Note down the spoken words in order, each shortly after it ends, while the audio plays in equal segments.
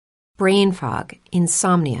brain fog,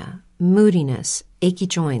 insomnia, moodiness, achy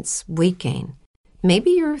joints, weight gain. Maybe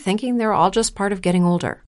you're thinking they're all just part of getting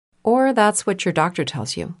older, or that's what your doctor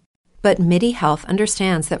tells you. But MIDI Health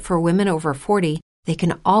understands that for women over 40, they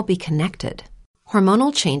can all be connected.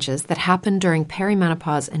 Hormonal changes that happen during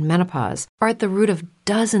perimenopause and menopause are at the root of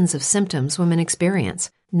dozens of symptoms women experience,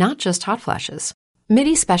 not just hot flashes.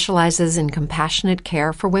 MIDI specializes in compassionate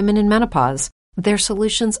care for women in menopause. Their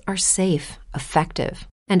solutions are safe, effective,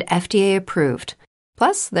 and FDA approved.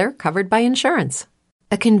 Plus, they're covered by insurance.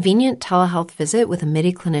 A convenient telehealth visit with a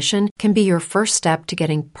MIDI clinician can be your first step to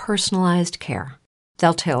getting personalized care.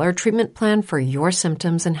 They'll tailor a treatment plan for your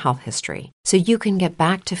symptoms and health history so you can get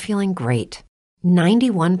back to feeling great.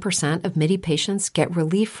 91% of MIDI patients get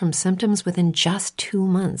relief from symptoms within just 2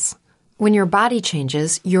 months. When your body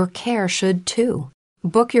changes, your care should too.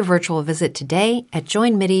 Book your virtual visit today at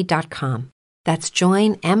joinmidi.com. That's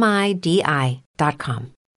joinmidi.com.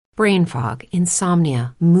 Brain fog,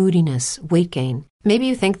 insomnia, moodiness, weight gain. Maybe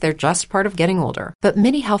you think they're just part of getting older, but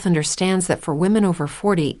MIDI Health understands that for women over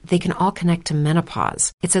 40, they can all connect to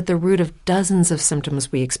menopause. It's at the root of dozens of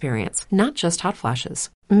symptoms we experience, not just hot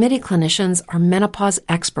flashes. MIDI clinicians are menopause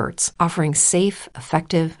experts offering safe,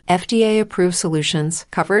 effective, FDA-approved solutions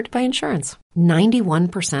covered by insurance.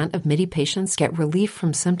 91% of MIDI patients get relief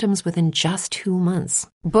from symptoms within just 2 months.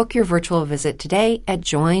 Book your virtual visit today at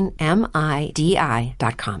joinmidi.com.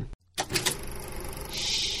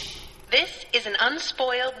 This is an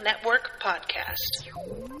Unspoiled Network podcast.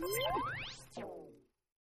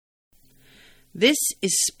 This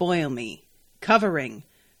is Spoil Me, covering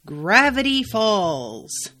Gravity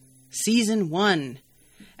Falls, Season 1,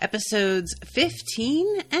 Episodes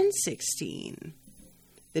 15 and 16,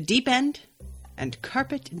 The Deep End and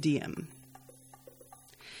Carpet Diem.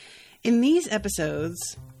 In these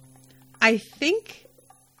episodes, I think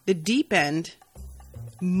The Deep End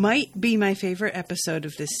might be my favorite episode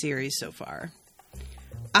of this series so far.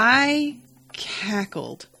 I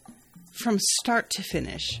cackled from start to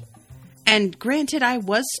finish. And granted, I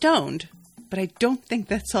was stoned, but I don't think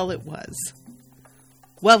that's all it was.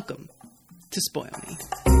 Welcome to Spoil Me.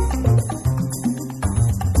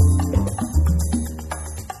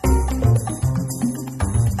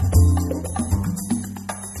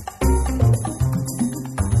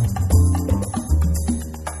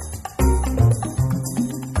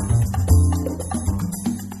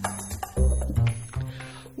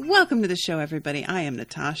 Welcome to the show, everybody. I am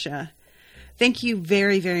Natasha. Thank you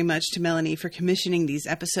very, very much to Melanie for commissioning these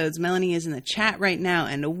episodes. Melanie is in the chat right now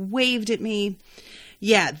and waved at me.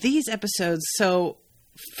 Yeah, these episodes. So,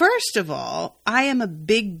 first of all, I am a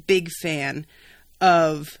big, big fan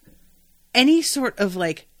of any sort of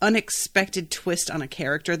like unexpected twist on a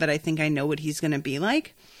character that I think I know what he's going to be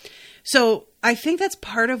like. So, I think that's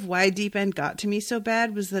part of why Deep End got to me so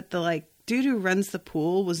bad, was that the dude who runs the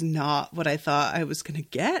pool was not what I thought I was going to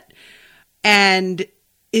get, and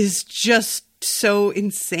is just so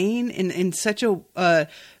insane in such a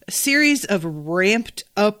series of ramped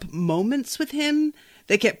up moments with him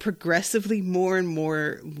that get progressively more and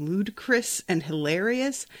more ludicrous and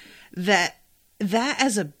hilarious, that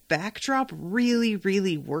as a backdrop really,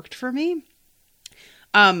 really worked for me.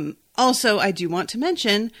 Also, I do want to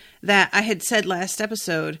mention that I had said last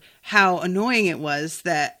episode how annoying it was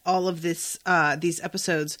that all of these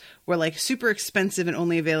episodes were like super expensive and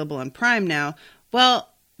only available on Prime now. Well,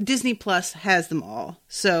 Disney Plus has them all.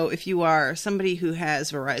 So if you are somebody who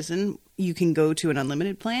has Verizon, you can go to an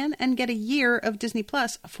unlimited plan and get a year of Disney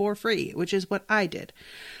Plus for free, which is what I did.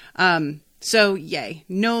 So yay,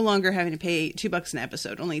 no longer having to pay $2 an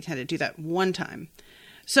episode. Only had to do that one time.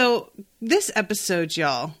 So this episode,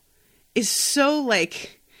 y'all, is so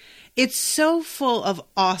it's so full of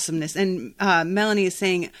awesomeness. And Melanie is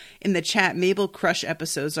saying in the chat, Mabel Crush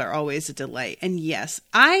episodes are always a delight. And yes,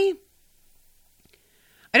 I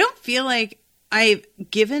don't feel like I've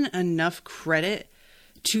given enough credit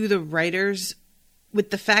to the writers with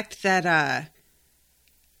the fact that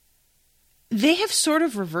they have sort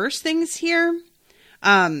of reversed things here.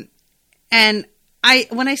 And when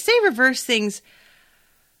I say reverse things,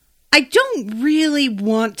 I don't really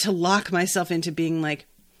want to lock myself into being like,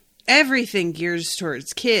 everything gears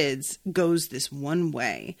towards kids goes this one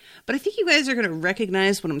way. But I think you guys are going to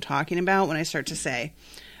recognize what I'm talking about when I start to say.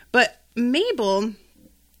 But Mabel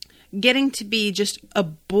getting to be just a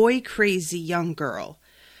boy crazy young girl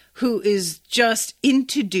who is just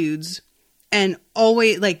into dudes, and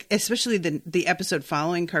always, especially the episode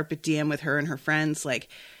following Carpet Diem with her and her friends,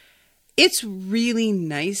 it's really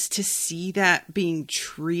nice to see that being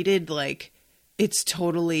treated like it's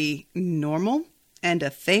totally normal and a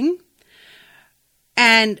thing.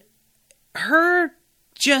 And her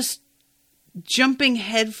just jumping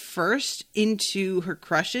head first into her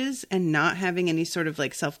crushes and not having any sort of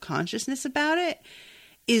like self-consciousness about it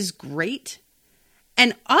is great.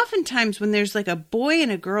 And oftentimes when there's like a boy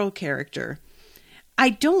and a girl character, I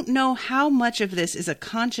don't know how much of this is a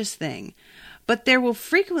conscious thing, but there will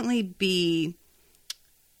frequently be,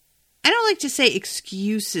 I don't like to say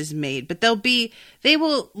excuses made, but they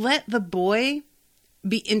will let the boy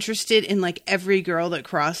be interested in like every girl that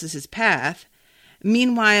crosses his path.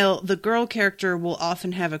 Meanwhile, the girl character will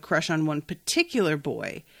often have a crush on one particular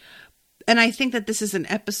boy. And I think that this is an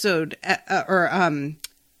episode, I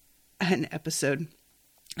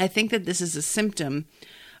think that this is a symptom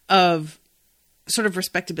of sort of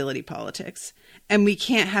respectability politics. And we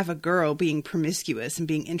can't have a girl being promiscuous and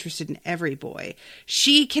being interested in every boy.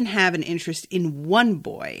 She can have an interest in one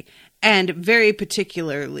boy and very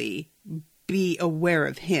particularly be aware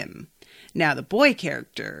of him. Now, the boy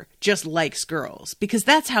character just likes girls because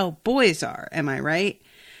that's how boys are. Am I right?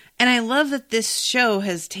 And I love that this show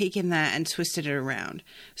has taken that and twisted it around.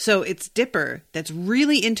 So it's Dipper that's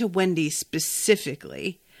really into Wendy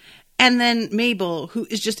specifically. And then Mabel, who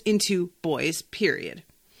is just into boys, period.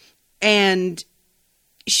 And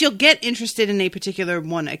she'll get interested in a particular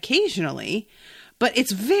one occasionally, but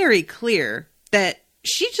it's very clear that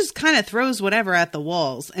she just kind of throws whatever at the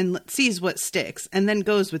walls and sees what sticks and then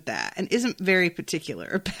goes with that and isn't very particular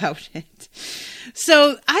about it.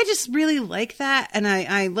 So I just really like that. And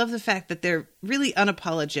I love the fact that they're really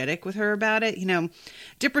unapologetic with her about it. You know,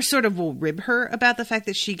 Dipper sort of will rib her about the fact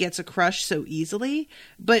that she gets a crush so easily,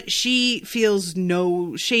 but she feels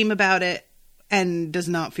no shame about it and does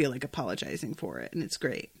not feel like apologizing for it. And it's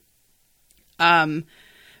great.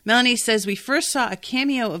 Melanie says, we first saw a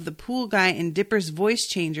cameo of the pool guy in Dipper's voice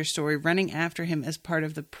changer story running after him as part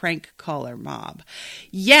of the prank caller mob.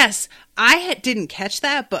 Yes, I didn't catch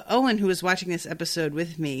that, but Owen, who was watching this episode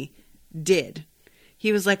with me, did.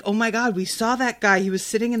 He was like, oh my God, we saw that guy. He was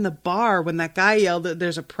sitting in the bar when that guy yelled that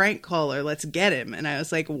there's a prank caller. Let's get him. And I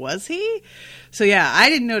was like, was he? So yeah, I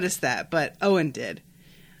didn't notice that, but Owen did.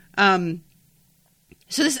 So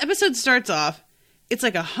this episode starts off, it's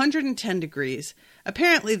like 110 degrees.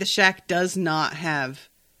 Apparently, the shack does not have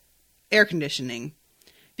air conditioning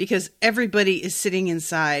because everybody is sitting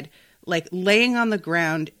inside, like laying on the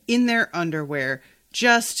ground in their underwear,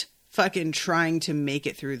 just fucking trying to make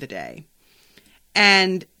it through the day.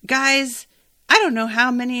 And guys, I don't know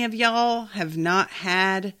how many of y'all have not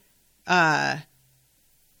had air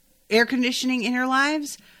conditioning in your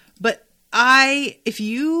lives, but if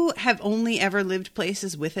you have only ever lived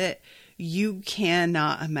places with it, you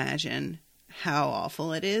cannot imagine how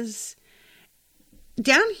awful it is.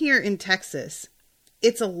 Down here in Texas,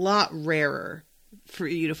 it's a lot rarer for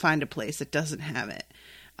you to find a place that doesn't have it.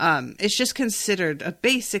 It's just considered a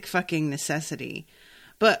basic fucking necessity.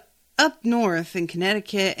 But up north in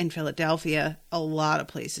Connecticut and Philadelphia, a lot of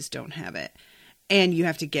places don't have it. And you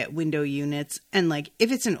have to get window units. And like,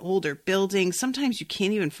 if it's an older building, sometimes you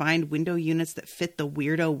can't even find window units that fit the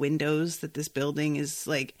weirdo windows that this building is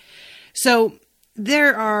like. So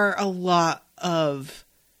there are a lot of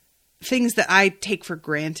things that I take for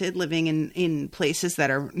granted living in places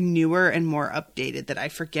that are newer and more updated that I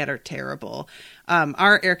forget are terrible.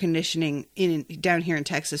 Our air conditioning down here in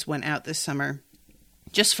Texas went out this summer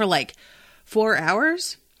just for like 4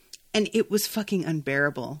 hours, and it was fucking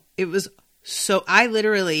unbearable. It was so, I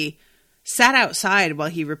literally sat outside while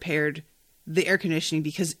he repaired the air conditioning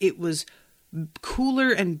because it was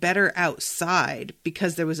cooler and better outside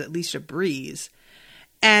because there was at least a breeze.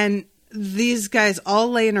 And these guys all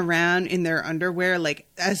laying around in their underwear, like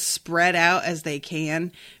as spread out as they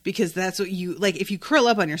can, because that's what you, like if you curl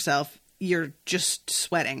up on yourself, you're just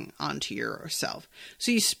sweating onto yourself.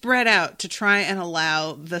 So you spread out to try and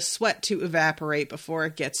allow the sweat to evaporate before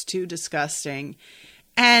it gets too disgusting.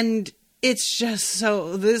 And it's just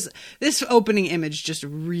so, this opening image just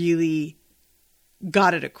really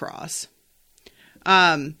got it across.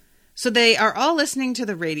 So they are all listening to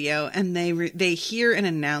the radio, and they hear an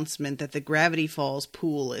announcement that the Gravity Falls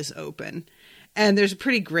pool is open. And there's a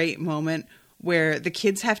pretty great moment where the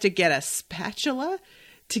kids have to get a spatula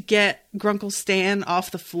to get Grunkle Stan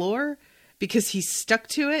off the floor because he's stuck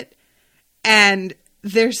to it. And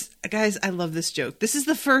guys, I love this joke. This is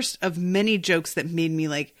the first of many jokes that made me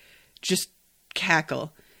like just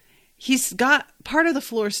cackle. He's got part of the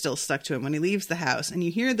floor still stuck to him when he leaves the house. And you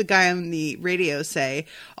hear the guy on the radio say,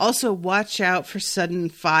 also watch out for sudden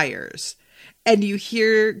fires. And you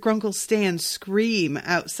hear Grunkle Stan scream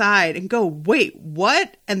outside and go, wait,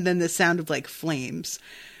 what? And then the sound of like flames.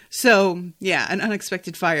 So yeah, an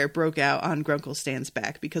unexpected fire broke out on Grunkle Stan's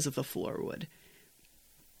back because of the floor wood.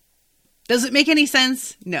 Does it make any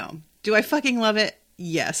sense? No. Do I fucking love it?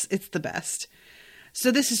 Yes, it's the best.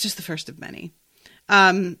 So this is just the first of many.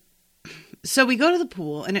 So we go to the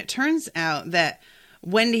pool, and it turns out that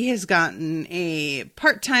Wendy has gotten a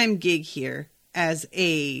part-time gig here as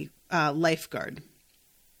a lifeguard.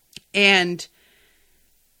 And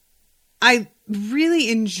I really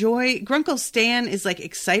enjoy... Grunkle Stan is, like,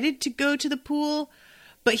 excited to go to the pool,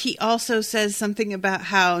 but he also says something about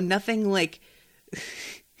how nothing like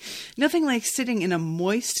sitting in a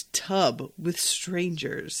moist tub with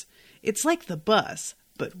strangers. It's like the bus,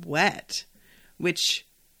 but wet. Which,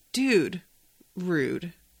 dude,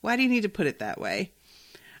 rude. Why do you need to put it that way?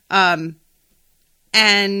 And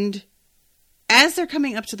as they're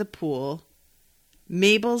coming up to the pool,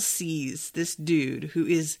 Mabel sees this dude who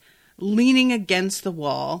is leaning against the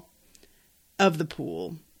wall of the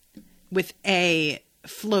pool with a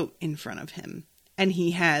float in front of him. And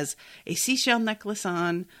he has a seashell necklace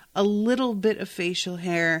on, a little bit of facial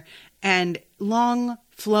hair, and long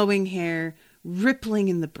flowing hair rippling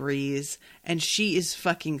in the breeze. And she is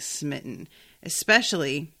fucking smitten.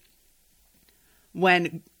 Especially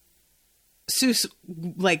when Seuss,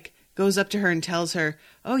 like, goes up to her and tells her,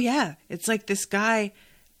 oh yeah, it's like this guy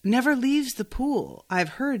never leaves the pool. I've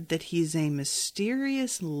heard that he's a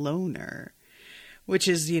mysterious loner. Which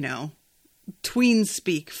is, you know, tween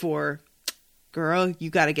speak for, girl, you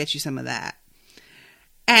got to get you some of that.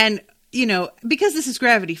 And, you know, because this is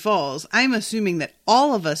Gravity Falls, I'm assuming that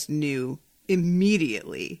all of us knew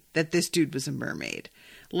immediately that this dude was a mermaid.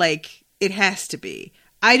 Like, it has to be.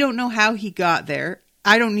 I don't know how he got there.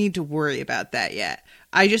 I don't need to worry about that yet.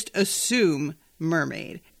 I just assume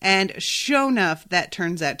mermaid. And sure enough, that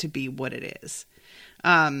turns out to be what it is.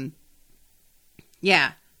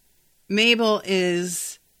 Yeah. Mabel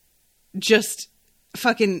is just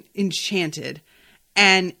fucking enchanted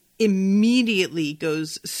and immediately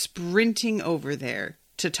goes sprinting over there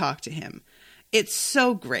to talk to him. It's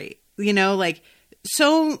so great. You know, like,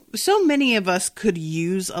 so many of us could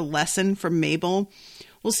use a lesson from Mabel.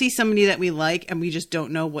 We'll see somebody that we like and we just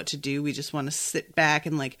don't know what to do. We just want to sit back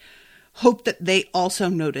and, like, hope that they also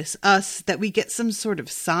notice us, that we get some sort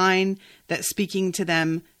of sign that speaking to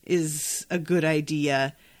them is a good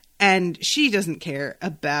idea. And she doesn't care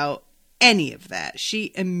about any of that.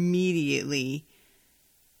 She immediately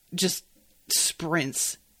just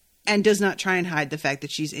sprints and does not try and hide the fact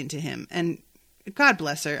that she's into him. And God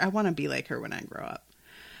bless her. I want to be like her when I grow up.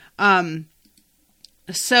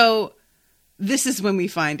 So this is when we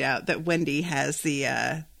find out that Wendy has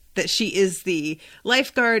that she is the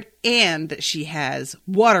lifeguard and that she has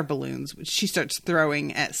water balloons, which she starts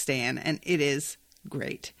throwing at Stan. And it is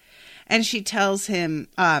great. And she tells him,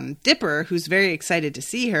 Dipper, who's very excited to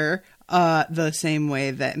see her, the same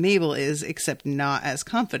way that Mabel is, except not as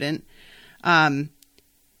confident.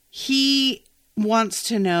 He wants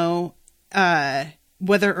to know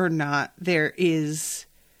whether or not there is...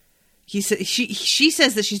 She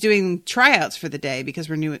says that she's doing tryouts for the day because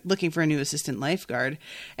we're looking for a new assistant lifeguard.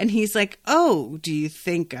 And he's like, oh, do you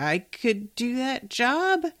think I could do that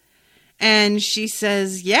job? And she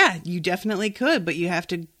says, yeah, you definitely could, but you have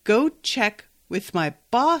to go check with my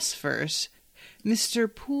boss first, Mr.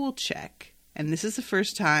 Poolcheck. And this is the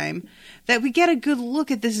first time that we get a good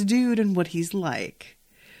look at this dude and what he's like.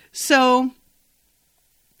 So,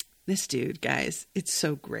 this dude, guys, it's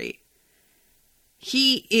so great.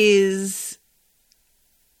 He is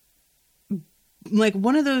like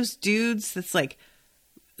one of those dudes that's like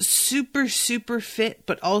super, super fit,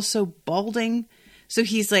 but also balding. So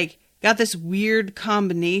he's like got this weird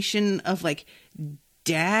combination of like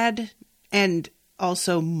dad and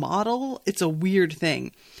also model. It's a weird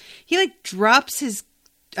thing. He like drops his,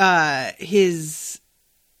 oh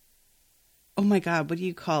my God, what do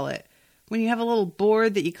you call it? When you have a little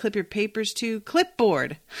board that you clip your papers to?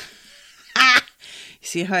 Clipboard.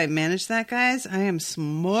 See how I managed that, guys? I am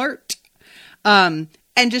smart. And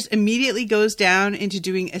just immediately goes down into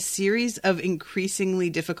doing a series of increasingly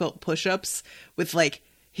difficult push-ups with like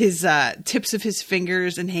his tips of his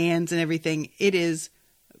fingers and hands and everything. It is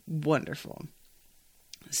wonderful.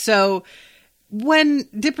 So when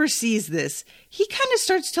Dipper sees this, he kind of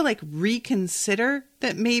starts to like reconsider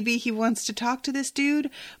that maybe he wants to talk to this dude,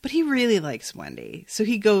 but he really likes Wendy. So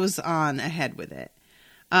he goes on ahead with it.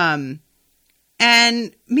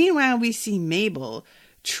 And meanwhile, we see Mabel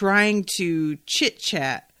trying to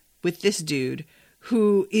chit-chat with this dude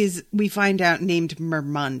who is, we find out, named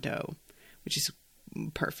Mermando, which is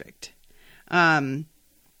perfect. And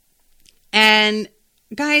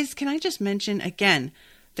guys, can I just mention again,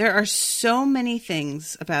 there are so many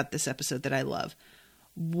things about this episode that I love.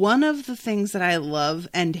 One of the things that I love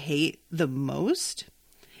and hate the most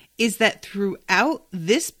is that throughout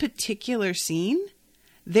this particular scene,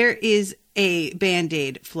 there is a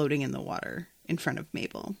Band-Aid floating in the water in front of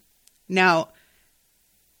Mabel. Now,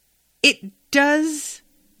 it does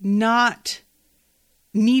not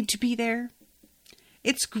need to be there.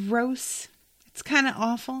 It's gross. It's kind of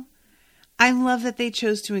awful. I love that they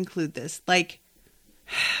chose to include this. Like,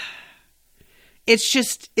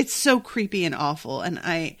 it's so creepy and awful. And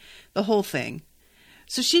the whole thing.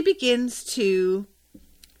 So she begins to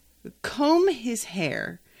comb his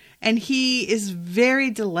hair, and he is very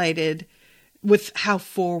delighted with how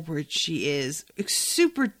forward she is.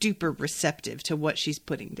 Super duper receptive to what she's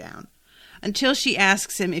putting down. Until she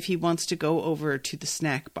asks him if he wants to go over to the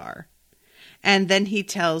snack bar. And then he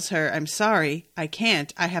tells her, I'm sorry, I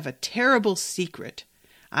can't. I have a terrible secret.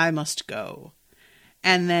 I must go.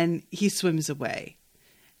 And then he swims away.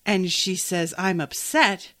 And she says, I'm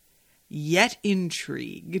upset, yet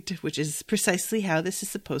intrigued, which is precisely how this is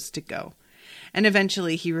supposed to go. And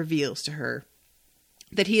eventually he reveals to her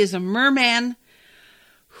that he is a merman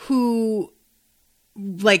who,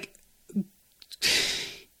 like,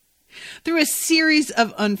 through a series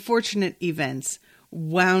of unfortunate events,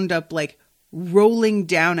 wound up, like, rolling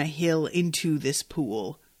down a hill into this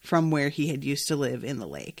pool from where he had used to live in the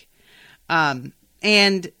lake. And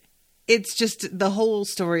it's just, the whole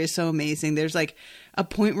story is so amazing. There's like a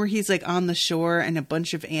point where he's like on the shore and a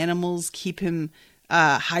bunch of animals keep him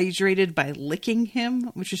hydrated by licking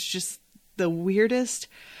him, which is just the weirdest.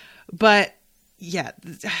 But yeah,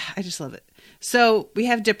 I just love it. So we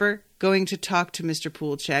have Dipper going to talk to Mr.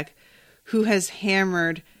 Poolcheck, who has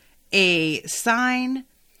hammered a sign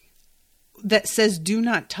that says do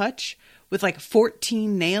not touch with like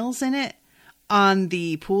 14 nails in it on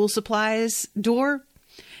the pool supplies door.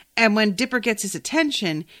 And when Dipper gets his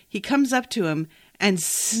attention, he comes up to him and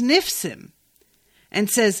sniffs him and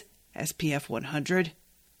says, SPF 100,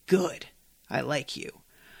 good. I like you.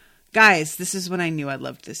 Guys, this is when I knew I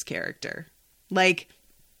loved this character. Like,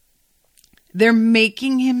 they're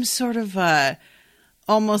making him sort of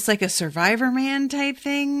almost like a Survivor Man type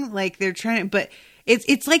thing. Like they're trying to, but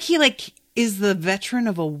it's like he like is the veteran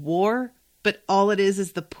of a war, but all it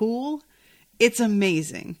is the pool. It's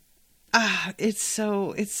amazing. It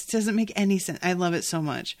doesn't make any sense. I love it so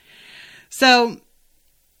much. So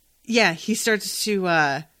yeah, he starts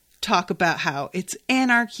to talk about how it's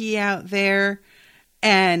anarchy out there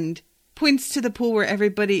and points to the pool where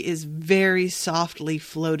everybody is very softly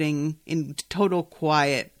floating in total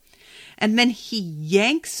quiet. And then he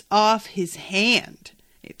yanks off his hand.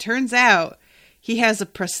 It turns out he has a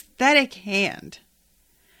prosthetic hand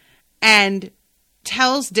and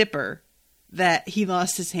tells Dipper that he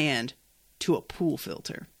lost his hand to a pool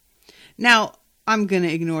filter. Now, I'm going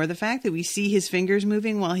to ignore the fact that we see his fingers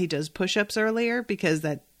moving while he does push-ups earlier because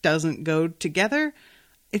that doesn't go together.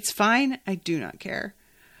 It's fine. I do not care.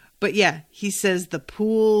 But yeah, he says the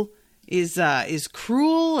pool is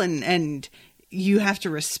cruel and you have to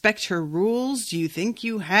respect her rules. Do you think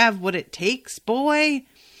you have what it takes, boy?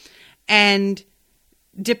 And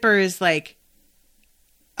Dipper is like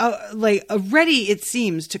ready, it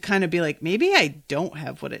seems, to kind of be like, maybe I don't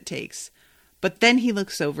have what it takes. But then he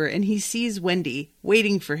looks over and he sees Wendy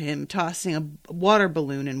waiting for him, tossing a water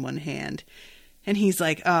balloon in one hand. And he's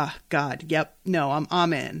like, oh, God, yep, no,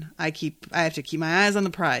 I'm in. I have to keep my eyes on the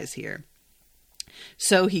prize here.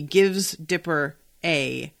 So he gives Dipper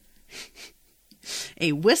a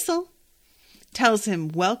whistle, tells him,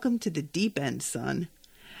 welcome to the deep end, son,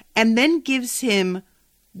 and then gives him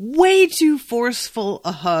way too forceful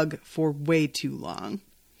a hug for way too long.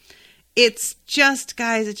 It's just,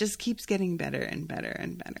 guys, it just keeps getting better and better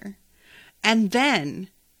and better. And then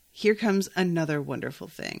here comes another wonderful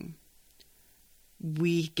thing.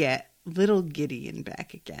 We get little Gideon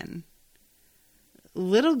back again.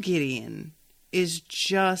 Little Gideon is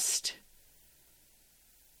just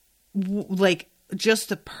just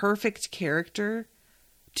the perfect character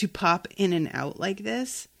to pop in and out like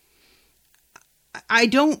this. I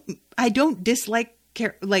don't dislike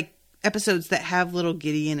episodes that have little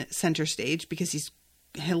Gideon at center stage because he's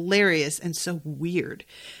hilarious and so weird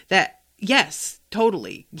that, yes,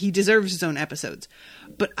 totally, he deserves his own episodes.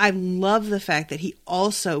 But I love the fact that he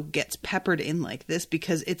also gets peppered in like this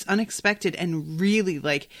because it's unexpected and really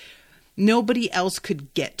like nobody else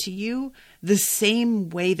could get to you the same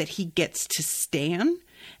way that he gets to Stan,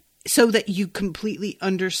 so that you completely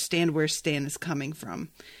understand where Stan is coming from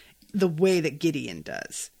the way that Gideon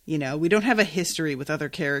does. You know, we don't have a history with other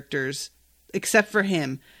characters except for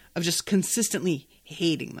him of just consistently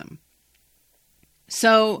hating them.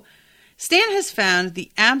 So Stan has found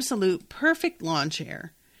the absolute perfect lawn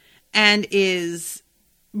chair and is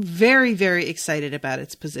very, very excited about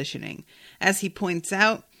its positioning. As he points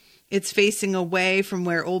out, it's facing away from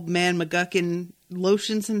where Old Man McGuckin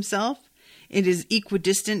lotions himself. It is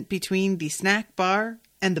equidistant between the snack bar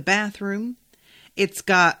and the bathroom. It's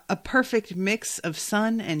got a perfect mix of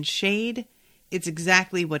sun and shade. It's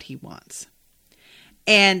exactly what he wants.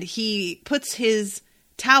 And he puts his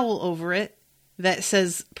towel over it that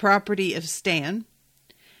says property of Stan,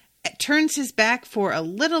 turns his back for a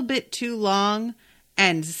little bit too long,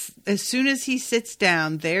 and as soon as he sits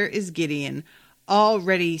down, there is Gideon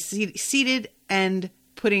already seated and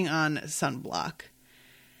putting on sunblock.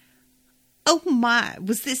 "Oh my,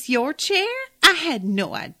 was this your chair? I had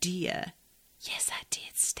no idea." "Yes, I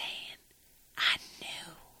did, Stan. I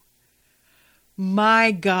knew."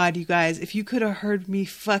 My God, you guys, if you could have heard me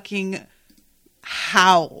fucking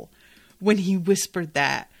howl when he whispered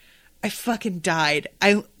that, I fucking died.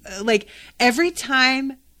 Every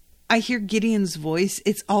time I hear Gideon's voice,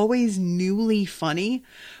 it's always newly funny,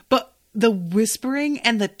 but the whispering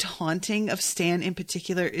and the taunting of Stan in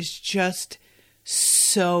particular is just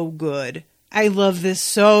so good. I love this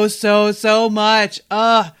so much.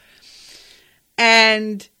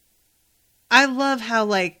 And I love how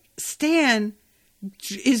Stan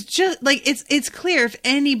is just it's clear if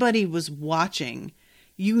anybody was watching,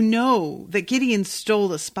 you know that Gideon stole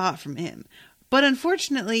the spot from him. But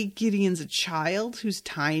unfortunately, Gideon's a child who's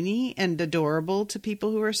tiny and adorable to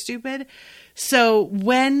people who are stupid. So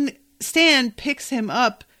when Stan picks him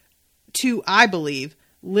up to, I believe,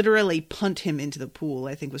 literally punt him into the pool,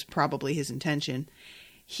 I think was probably his intention,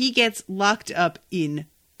 he gets locked up in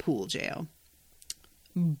pool jail.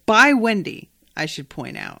 By Wendy, I should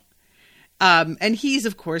point out. And he's,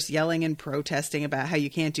 of course, yelling and protesting about how you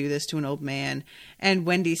can't do this to an old man. And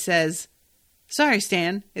Wendy says, "Sorry,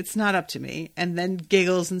 Stan, it's not up to me." And then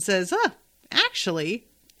giggles and says, actually,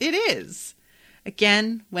 it is.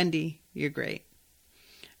 Again, Wendy, you're great.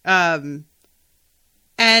 And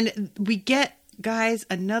we get, guys,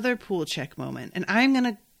 another pool check moment. And I'm going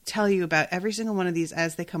to tell you about every single one of these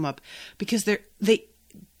as they come up, because they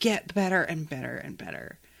get better and better and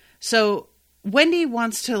better. So Wendy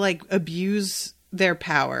wants to abuse their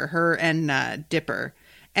power, her and Dipper,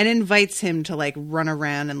 and invites him to run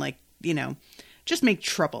around and just make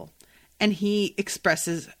trouble. And he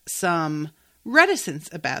expresses some reticence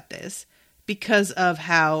about this because of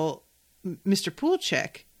how Mr.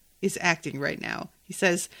 Poolcheck is acting right now. He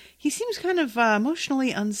says he seems kind of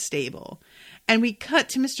emotionally unstable. And we cut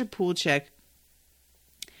to Mr. Poolcheck,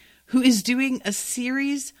 who is doing a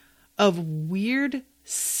series of weird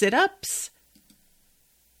sit-ups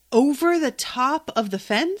over the top of the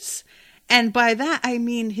fence. And by that, I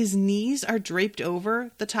mean his knees are draped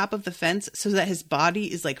over the top of the fence so that his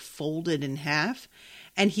body is folded in half.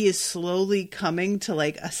 And he is slowly coming to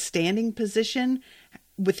a standing position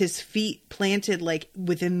with his feet planted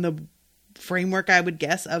within the framework, I would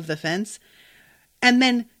guess, of the fence. And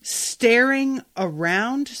then staring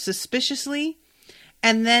around suspiciously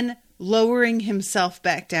and then lowering himself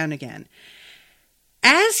back down again.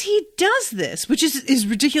 As he does this, which is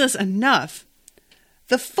ridiculous enough,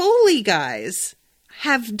 the Foley guys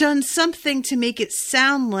have done something to make it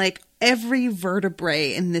sound like every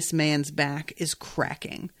vertebrae in this man's back is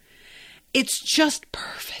cracking. It's just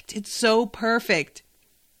perfect. It's so perfect.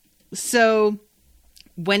 So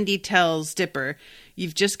Wendy tells Dipper,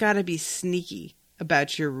 "You've just got to be sneaky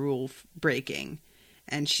about your rule breaking."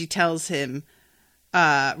 And she tells him,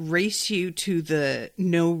 "Race you to the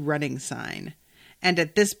no running sign." And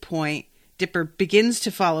at this point, Dipper begins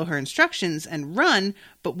to follow her instructions and run,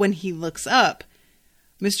 but when he looks up,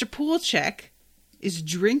 Mr. Poolcheck is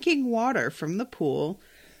drinking water from the pool,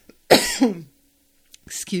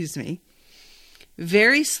 excuse me,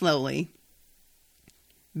 very slowly,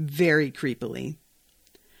 very creepily,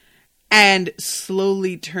 and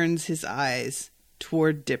slowly turns his eyes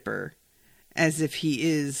toward Dipper as if he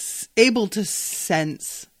is able to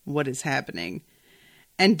sense what is happening.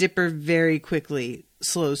 And Dipper very quickly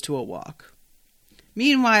slows to a walk.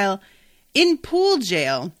 Meanwhile, in pool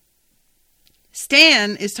jail,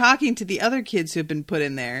 Stan is talking to the other kids who have been put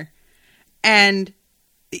in there. And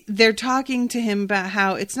they're talking to him about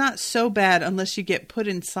how it's not so bad unless you get put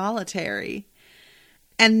in solitary.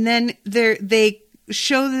 And then they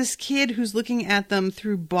show this kid who's looking at them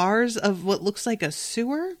through bars of what looks like a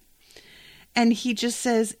sewer. And he just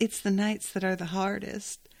says, "It's the nights that are the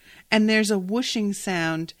hardest." And there's a whooshing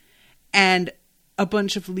sound and a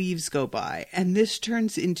bunch of leaves go by. And this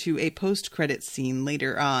turns into a post-credit scene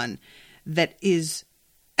later on that is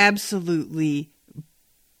absolutely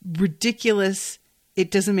ridiculous.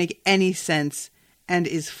 It doesn't make any sense and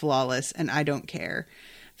is flawless, and I don't care.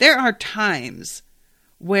 There are times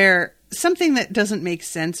where something that doesn't make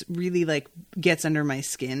sense really like gets under my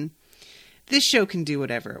skin. This show can do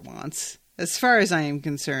whatever it wants. As far as I am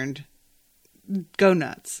concerned, go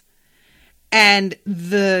nuts. And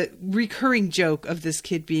the recurring joke of this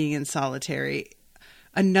kid being in solitary,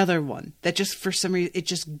 another one that just for some reason, it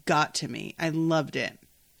just got to me. I loved it.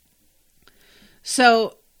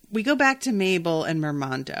 So we go back to Mabel and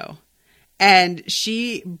Mermando, and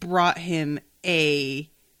she brought him a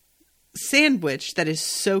sandwich that is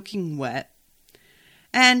soaking wet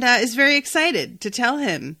and is very excited to tell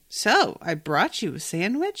him, so I brought you a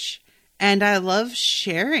sandwich and I love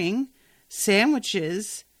sharing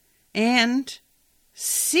sandwiches and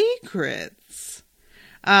secrets.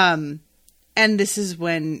 And this is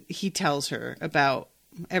when he tells her about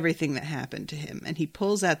everything that happened to him, and he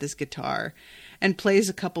pulls out this guitar and plays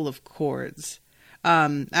a couple of chords.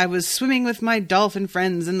 I was swimming with my dolphin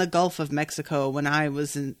friends in the Gulf of Mexico when I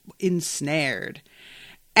was ensnared.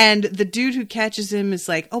 And the dude who catches him is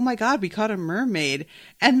like, oh my God, we caught a mermaid.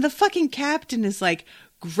 And the fucking captain is like,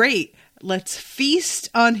 great, let's feast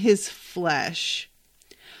on his flesh.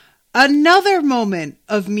 Another moment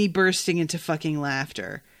of me bursting into fucking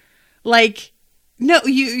laughter. Like, no,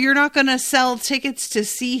 you're not going to sell tickets to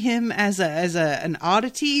see him as an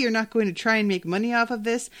oddity. You're not going to try and make money off of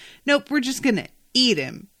this. Nope, we're just going to eat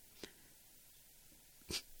him.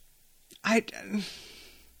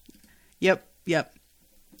 Yep.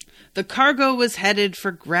 The cargo was headed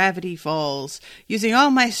for Gravity Falls. Using all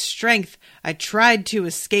my strength, I tried to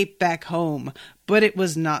escape back home, but it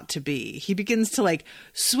was not to be. He begins to like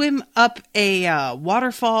swim up a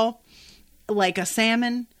waterfall like a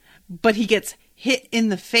salmon, but he gets hit in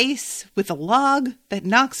the face with a log that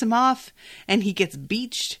knocks him off, and he gets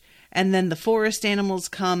beached, and then the forest animals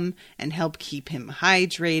come and help keep him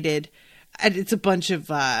hydrated. And it's a bunch of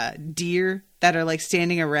deer that are like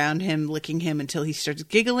standing around him, licking him until he starts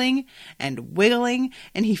giggling and wiggling,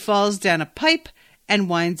 and he falls down a pipe and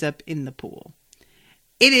winds up in the pool.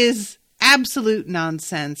 It is absolute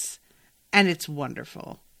nonsense, and it's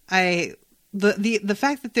wonderful. The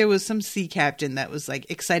fact that there was some sea captain that was like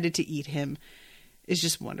excited to eat him is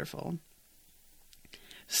just wonderful.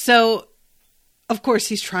 So, of course,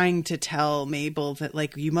 he's trying to tell Mabel that,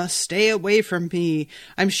 like, you must stay away from me.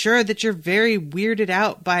 I'm sure that you're very weirded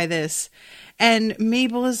out by this. And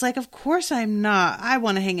Mabel is like, of course I'm not. I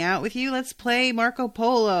want to hang out with you. Let's play Marco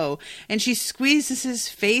Polo. And she squeezes his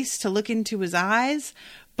face to look into his eyes,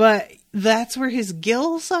 but that's where his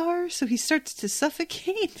gills are, so he starts to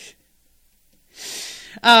suffocate.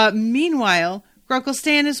 Meanwhile, Grunkle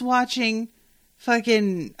Stan is watching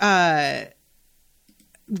fucking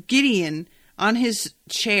Gideon on his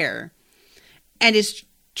chair and is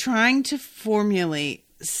trying to formulate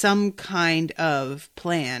some kind of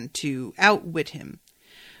plan to outwit him.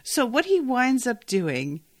 So what he winds up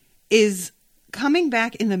doing is coming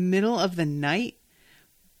back in the middle of the night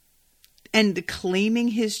and claiming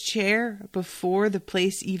his chair before the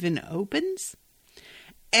place even opens.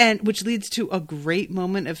 And which leads to a great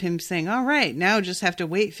moment of him saying, all right, now just have to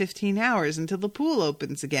wait 15 hours until the pool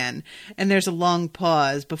opens again. And there's a long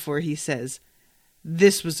pause before he says,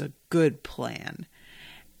 this was a good plan.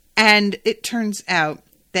 And it turns out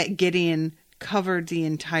that Gideon covered the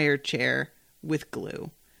entire chair with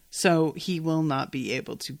glue, so he will not be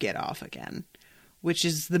able to get off again, which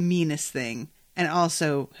is the meanest thing and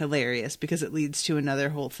also hilarious because it leads to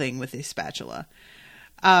another whole thing with a spatula.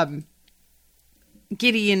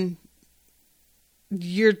 Gideon,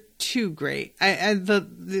 you're too great.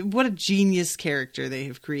 What a genius character they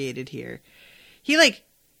have created here. He like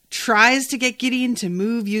tries to get Gideon to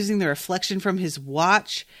move using the reflection from his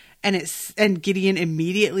watch, and Gideon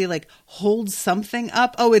immediately like holds something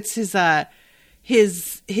up. Oh, it's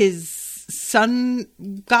his sun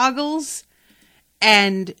goggles,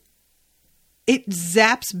 and it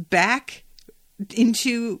zaps back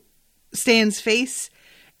into Stan's face,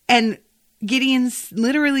 and Gideon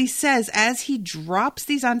literally says, as he drops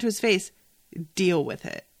these onto his face, deal with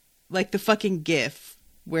it. Like the fucking GIF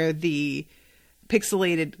where the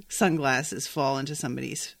pixelated sunglasses fall onto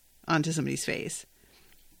somebody's face.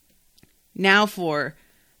 Now for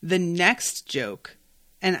the next joke.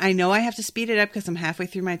 And I know I have to speed it up because I'm halfway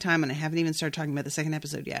through my time and I haven't even started talking about the second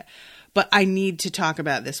episode yet. But I need to talk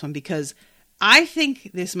about this one because I think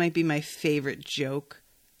this might be my favorite joke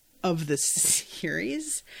of the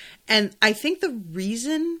series. And I think the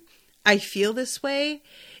reason I feel this way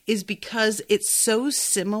is because it's so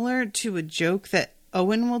similar to a joke that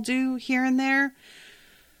Owen will do here and there.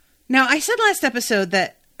 Now, I said last episode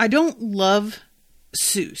that I don't love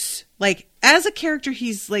Seuss. Like, as a character,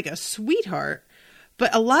 he's like a sweetheart,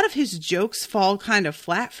 but a lot of his jokes fall kind of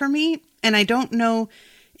flat for me. And I don't know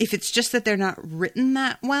if it's just that they're not written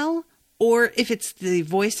that well, or if it's the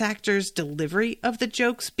voice actor's delivery of the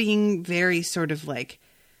jokes being very sort of like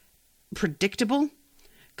predictable.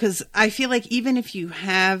 Because I feel like even if you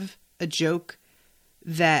have a joke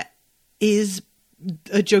that is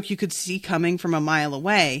a joke you could see coming from a mile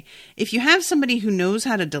away, if you have somebody who knows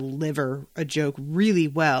how to deliver a joke really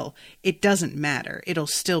well, it doesn't matter. It'll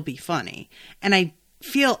still be funny. And I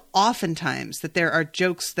feel oftentimes that there are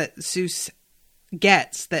jokes that Seuss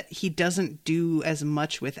gets that he doesn't do as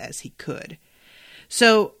much with as he could.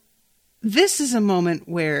 So this is a moment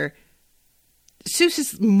where Seuss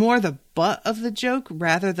is more the butt of the joke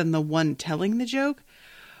rather than the one telling the joke.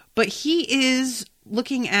 But he is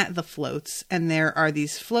looking at the floats, and there are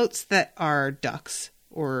these floats that are ducks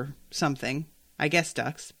or something. I guess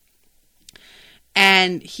ducks.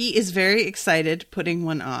 And he is very excited putting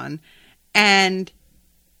one on. And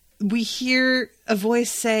we hear a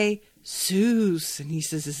voice say, "Seuss." And he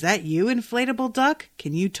says, "Is that you, inflatable duck?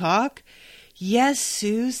 Can you talk?" "Yes,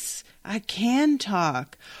 Seuss, I can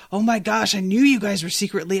talk." "Oh my gosh, I knew you guys were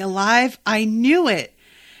secretly alive. I knew it."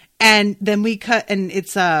 And then we cut, and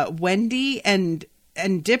it's Wendy and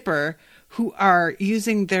Dipper who are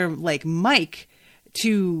using their like mic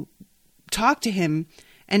to talk to him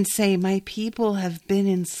and say, "My people have been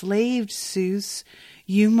enslaved, Seuss.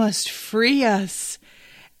 You must free us."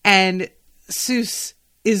 And Seuss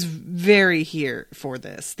is very here for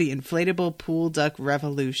this. The inflatable pool duck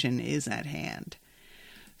revolution is at hand.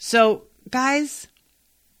 So, guys,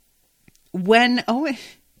 when Owen...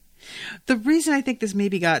 The reason I think this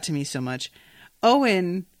maybe got to me so much,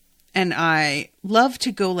 Owen and I love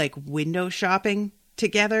to go like window shopping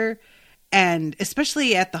together, and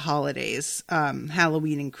especially at the holidays,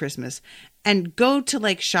 Halloween and Christmas, and go to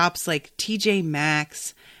like shops like TJ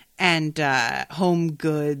Maxx and Home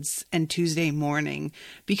Goods and Tuesday Morning,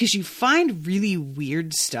 because you find really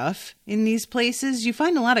weird stuff in these places. You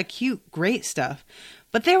find a lot of cute, great stuff,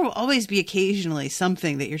 but there will always be occasionally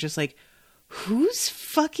something that you're just like, whose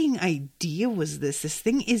fucking idea was this? This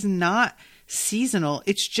thing is not seasonal.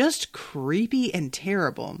 It's just creepy and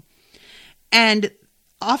terrible. And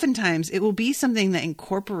oftentimes it will be something that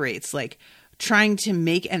incorporates like trying to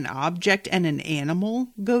make an object and an animal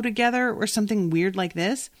go together or something weird like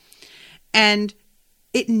this. And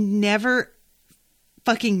it never,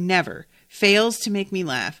 fucking never fails to make me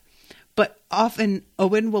laugh. But often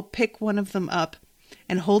Owen will pick one of them up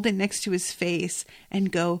and hold it next to his face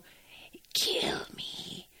and go, "Kill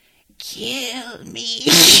me, kill me."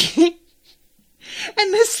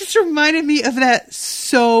 And this just reminded me of that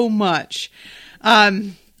so much.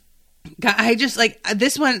 I just like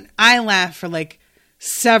this one. I laughed for like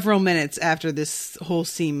several minutes after this whole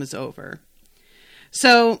scene was over.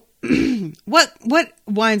 So what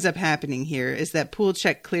winds up happening here is that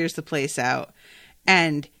Poolcheck clears the place out,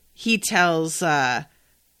 and he tells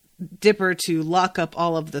Dipper to lock up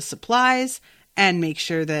all of the supplies and make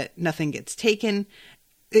sure that nothing gets taken.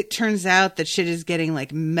 It turns out that shit is getting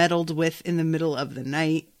like meddled with in the middle of the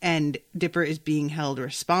night, and Dipper is being held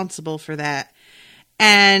responsible for that.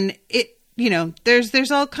 And it, you know, there's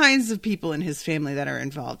all kinds of people in his family that are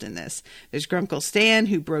involved in this. There's Grunkle Stan,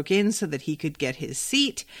 who broke in so that he could get his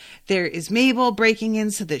seat. There is Mabel breaking in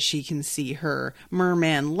so that she can see her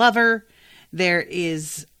merman lover. There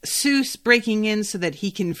is Seuss breaking in so that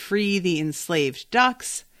he can free the enslaved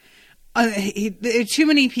ducks. There are too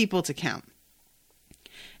many people to count.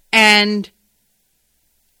 And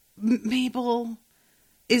Mabel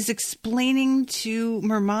is explaining to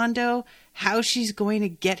Mermando how she's going to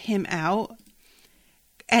get him out.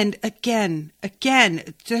 And again,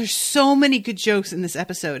 there's so many good jokes in this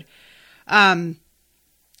episode.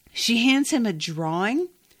 She hands him a drawing.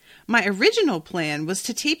 My original plan was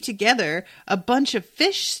to tape together a bunch of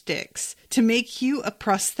fish sticks to make you a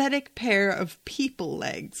prosthetic pair of people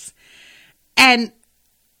legs. And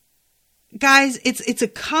guys, it's a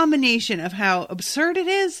combination of how absurd it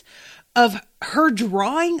is, of her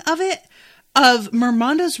drawing of it, of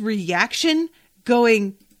Mermando's reaction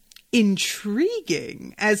going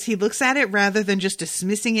intriguing as he looks at it rather than just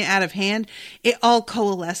dismissing it out of hand. It all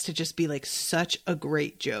coalesced to just be like such a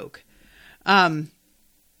great joke. And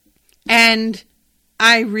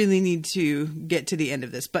I really need to get to the end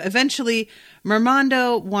of this, but eventually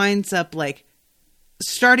Mermando winds up like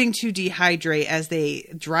starting to dehydrate as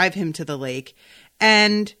they drive him to the lake.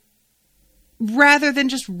 And rather than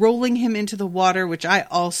just rolling him into the water, which I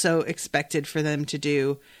also expected for them to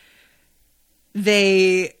do,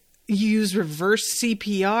 they use reverse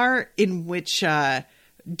CPR, in which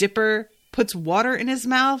Dipper puts water in his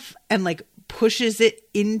mouth and like pushes it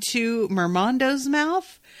into Mermando's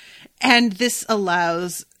mouth. And this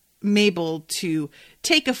allows Mabel to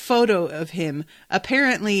take a photo of him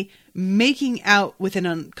apparently making out with an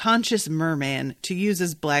unconscious merman to use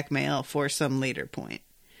as blackmail for some later point.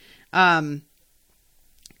 And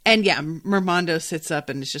yeah, Mermando sits up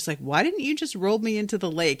and is just like, why didn't you just roll me into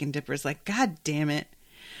the lake? And Dipper's like, God damn it.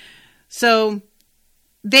 So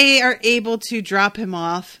they are able to drop him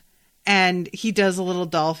off, and he does a little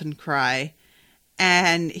dolphin cry.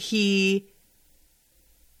 And he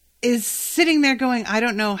is sitting there going, I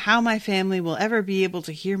don't know how my family will ever be able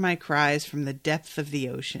to hear my cries from the depth of the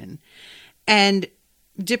ocean. And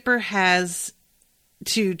Dipper has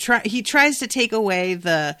to he tries to take away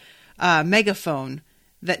the megaphone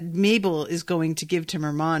that Mabel is going to give to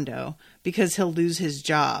Mermando because he'll lose his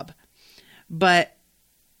job. But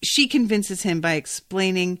she convinces him by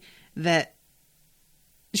explaining that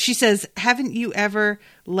she says, haven't you ever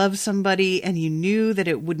loved somebody and you knew that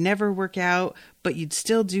it would never work out, but you'd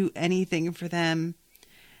still do anything for them?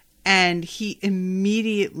 And he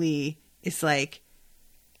immediately is like,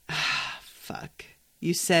 fuck,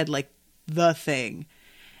 you said like the thing,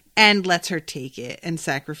 and lets her take it and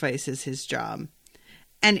sacrifices his job.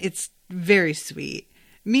 And it's very sweet.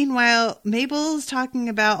 Meanwhile, Mabel's talking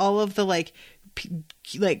about all of the like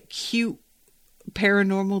cute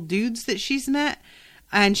paranormal dudes that she's met.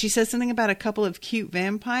 And she says something about a couple of cute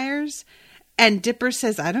vampires. And Dipper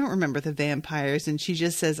says, I don't remember the vampires. And she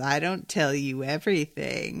just says, I don't tell you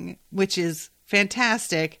everything, which is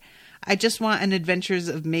fantastic. I just want an Adventures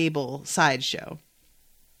of Mabel sideshow.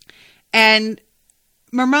 And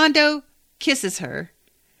Mermando kisses her.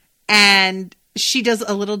 And she does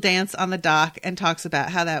a little dance on the dock and talks about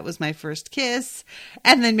how that was my first kiss.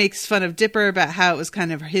 And then makes fun of Dipper about how it was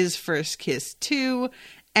kind of his first kiss too.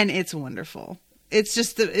 And it's wonderful.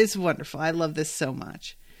 It's wonderful. I love this so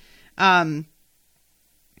much.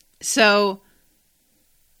 So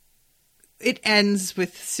it ends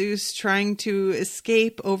with Seuss trying to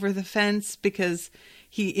escape over the fence because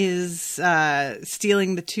he is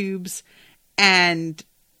stealing the tubes, and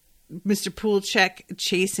Mr. Poolcheck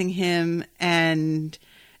chasing him, and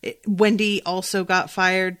Wendy also got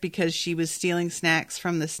fired because she was stealing snacks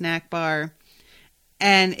from the snack bar.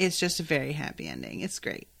 And it's just a very happy ending. It's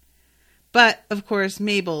great. But, of course,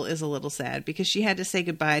 Mabel is a little sad because she had to say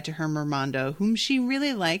goodbye to her Mermando, whom she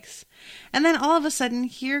really likes. And then all of a sudden,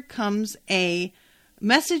 here comes a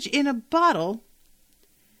message in a bottle.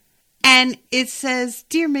 And it says,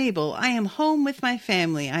 Dear Mabel, I am home with my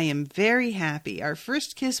family. I am very happy. Our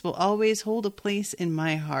first kiss will always hold a place in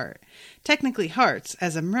my heart. Technically hearts.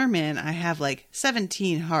 As a merman, I have like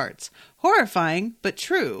 17 hearts. Horrifying, but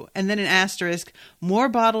true. And then an asterisk, more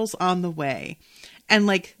bottles on the way. And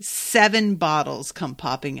like 7 bottles come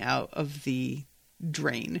popping out of the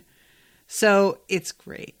drain. So it's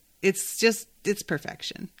great. It's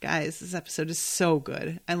perfection. Guys, this episode is so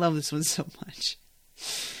good. I love this one so much.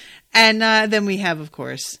 And then we have, of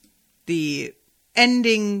course, the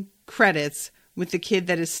ending credits with the kid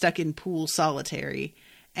that is stuck in pool solitary.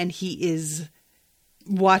 And he is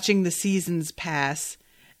watching the seasons pass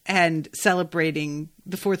and celebrating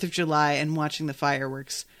the 4th of July and watching the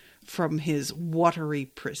fireworks from his watery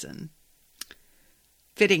prison.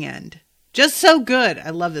 Fitting end. Just so good.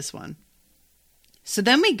 I love this one. So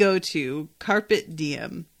then we go to Carpet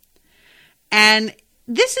Diem. And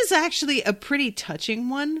this is actually a pretty touching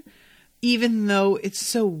one, even though it's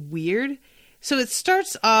so weird. So it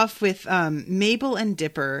starts off with Mabel and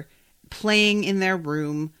Dipper playing in their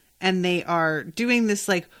room, and they are doing this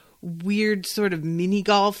like weird sort of mini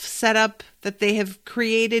golf setup that they have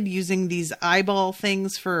created using these eyeball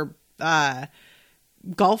things for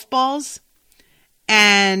golf balls.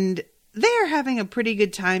 And they are having a pretty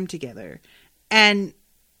good time together. And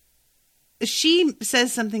she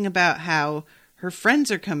says something about how her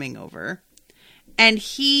friends are coming over, and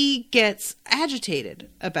he gets agitated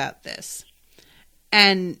about this.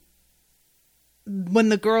 And when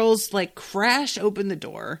the girls like crash open the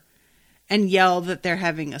door and yell that they're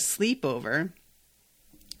having a sleepover,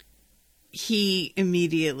 he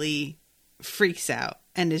immediately freaks out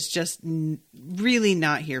and is just really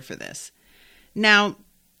not here for this. Now,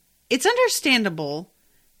 it's understandable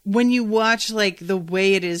when you watch like the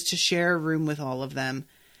way it is to share a room with all of them,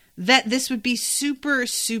 that this would be super,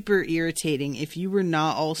 super irritating if you were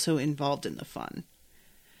not also involved in the fun.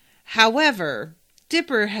 However,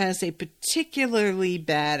 Dipper has a particularly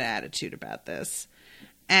bad attitude about this.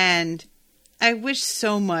 And I wish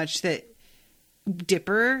so much that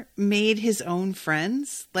Dipper made his own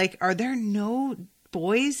friends. Like, are there no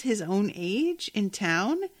boys his own age in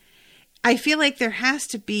town? I feel like there has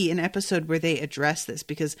to be an episode where they address this,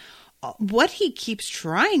 because what he keeps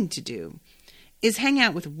trying to do is hang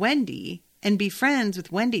out with Wendy and be friends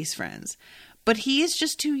with Wendy's friends. but he is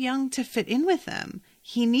just too young to fit in with them.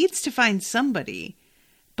 He needs to find somebody,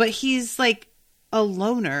 but he's like a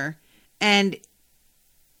loner. And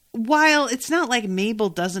while it's not like Mabel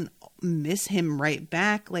doesn't miss him right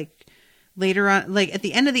back, like later on, like at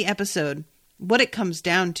the end of the episode, what it comes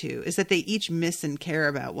down to is that they each miss and care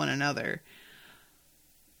about one another.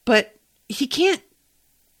 But he can't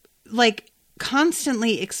like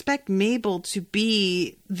constantly expect Mabel to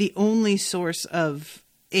be the only source of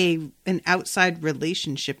an outside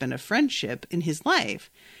relationship and a friendship in his life.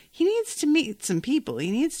 He needs to meet some people. He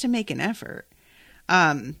needs to make an effort.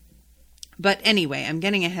 But anyway, I'm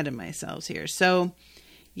getting ahead of myself here. So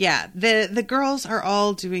yeah, the girls are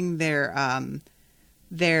all doing their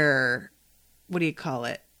what do you call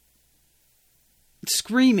it?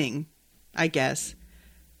 Screaming, I guess.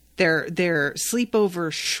 Their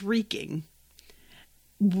sleepover shrieking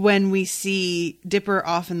when we see Dipper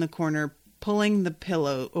off in the corner pulling the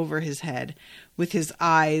pillow over his head with his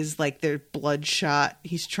eyes like they're bloodshot.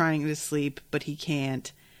 He's trying to sleep, but he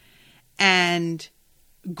can't. And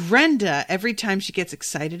Grenda, every time she gets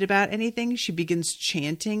excited about anything, she begins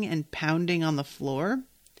chanting and pounding on the floor.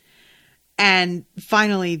 And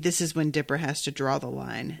finally, this is when Dipper has to draw the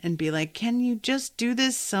line and be like, can you just do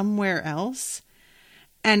this somewhere else?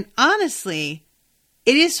 And honestly,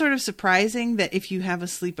 it is sort of surprising that if you have a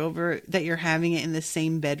sleepover, that you're having it in the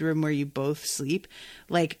same bedroom where you both sleep.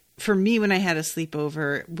 Like, for me, when I had a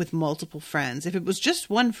sleepover with multiple friends, if it was just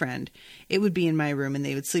one friend, it would be in my room and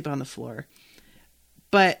they would sleep on the floor.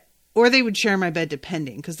 Or they would share my bed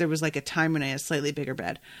depending, because there was like a time when I had a slightly bigger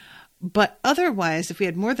bed. But otherwise, if we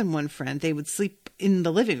had more than one friend, they would sleep in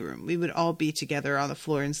the living room. We would all be together on the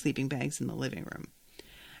floor in sleeping bags in the living room.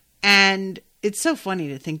 And it's so funny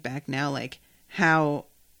to think back now, like how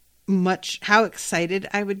excited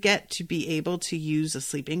I would get to be able to use a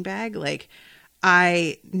sleeping bag. Like,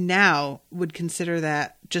 I now would consider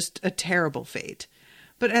that just a terrible fate.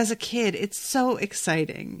 But as a kid, it's so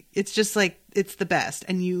exciting. It's just like, it's the best.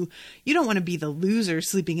 And you don't want to be the loser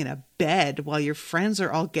sleeping in a bed while your friends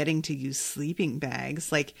are all getting to use sleeping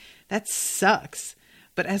bags. Like, that sucks.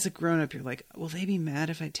 But as a grown-up, you're like, will they be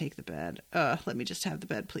mad if I take the bed? Let me just have the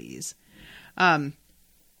bed, please.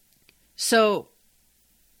 So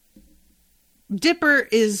Dipper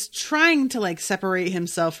is trying to like separate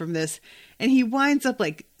himself from this, and he winds up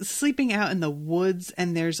like sleeping out in the woods,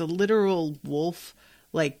 and there's a literal wolf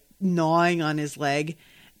like gnawing on his leg.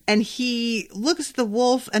 And he looks at the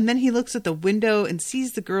wolf, and then he looks at the window and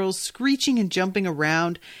sees the girls screeching and jumping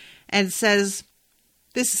around and says,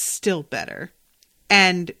 this is still better.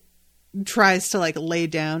 And tries to like lay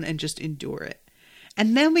down and just endure it.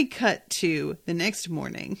 And then we cut to the next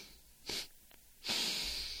morning.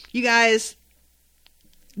 You guys,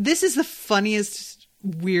 this is the funniest,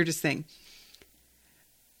 weirdest thing.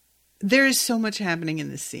 There is so much happening in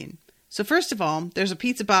this scene. So first of all, there's a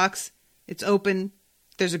pizza box. It's open.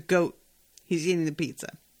 There's a goat. He's eating the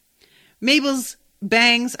pizza. Mabel's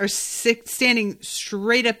bangs are standing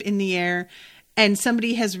straight up in the air, and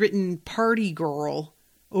somebody has written "Party Girl"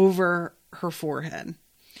 over her forehead.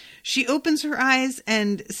 She opens her eyes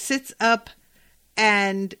and sits up,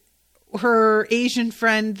 and her Asian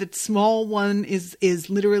friend, the small one, is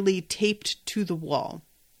literally taped to the wall.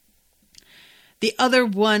 The other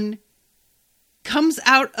one comes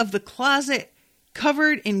out of the closet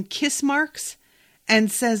covered in kiss marks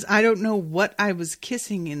and says, I don't know what I was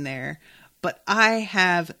kissing in there, but I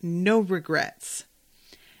have no regrets.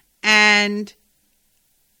 And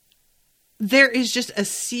there is just a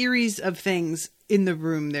series of things in the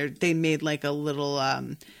room. They made like a little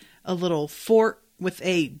fort with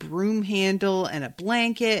a broom handle and a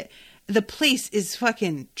blanket. The place is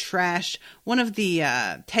fucking trashed. One of the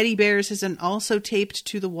teddy bears has been also taped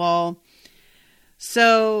to the wall.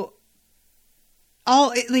 So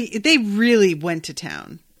they really went to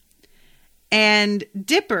town. And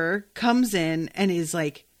Dipper comes in and is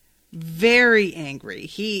like very angry.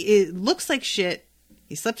 It looks like shit.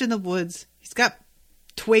 He slept in the woods. He's got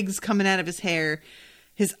twigs coming out of his hair.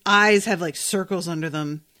 His eyes have like circles under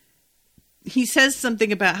them. He says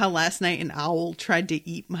something about how last night an owl tried to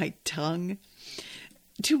eat my tongue.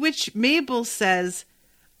 To which Mabel says,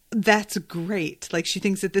 that's great. Like, she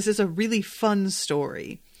thinks that this is a really fun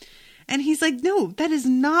story. And he's like, no, that is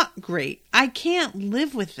not great. I can't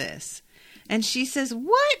live with this. And she says,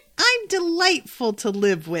 what? I'm delightful to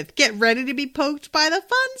live with. Get ready to be poked by the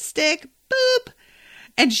fun stick. Boop.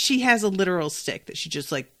 And she has a literal stick that she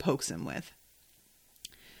just like pokes him with.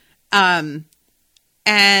 And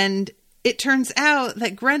it turns out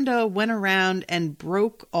that Grenda went around and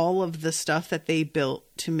broke all of the stuff that they built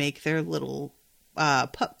to make their little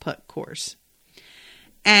putt-putt course.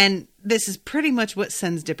 And this is pretty much what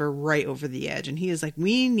sends Dipper right over the edge. And he is like,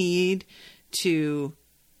 we need to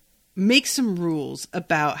make some rules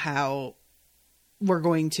about how we're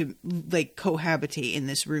going to like cohabitate in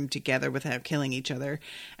this room together without killing each other.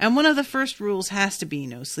 And one of the first rules has to be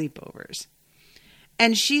no sleepovers.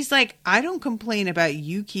 And she's like, I don't complain about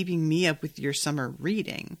you keeping me up with your summer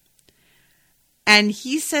reading. And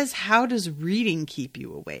he says, how does reading keep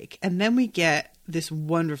you awake? And then we get this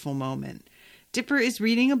wonderful moment. Dipper is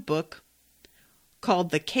reading a book called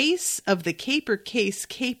The Case of the Caper Case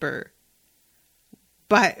Caper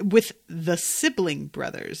with the Sibling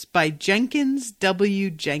Brothers by Jenkins W.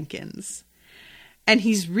 Jenkins. And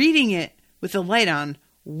he's reading it with the light on,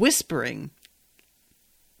 whispering,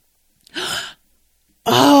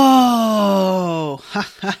 oh,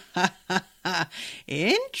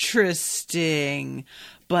 interesting.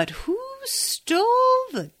 But who stole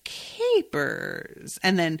the capers?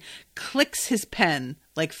 And then clicks his pen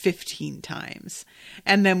like 15 times.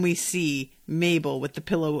 And then we see Mabel with the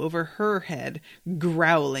pillow over her head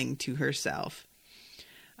growling to herself.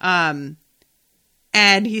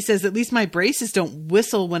 And he says, at least my braces don't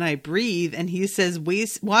whistle when I breathe. And he says,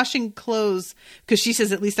 washing clothes, because she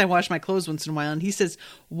says, at least I wash my clothes once in a while. And he says,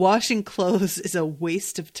 washing clothes is a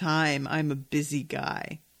waste of time. I'm a busy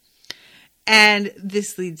guy. And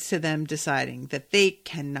this leads to them deciding that they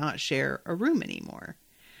cannot share a room anymore.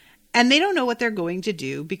 And they don't know what they're going to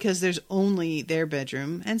do because there's only their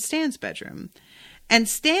bedroom and Stan's bedroom. And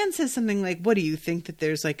Stan says something like, what do you think, that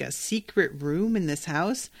there's like a secret room in this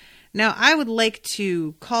house? Now, I would like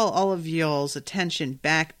to call all of y'all's attention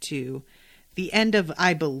back to the end of,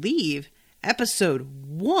 I believe, episode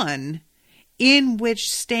 1, in which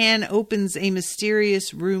Stan opens a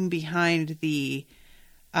mysterious room behind the,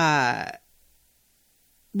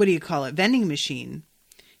 vending machine.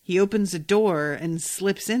 He opens a door and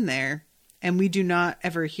slips in there, and we do not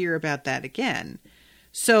ever hear about that again.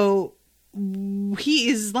 So he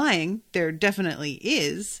is lying. There definitely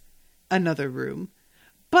is another room.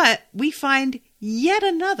 But we find yet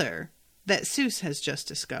another that Seuss has just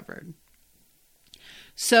discovered.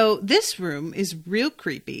 So this room is real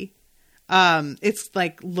creepy. It's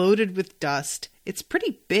like loaded with dust. It's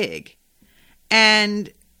pretty big.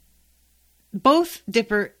 And both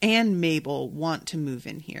Dipper and Mabel want to move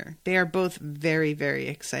in here. They are both very, very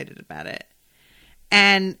excited about it.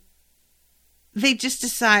 And they just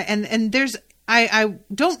decide, and there's, I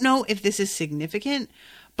don't know if this is significant,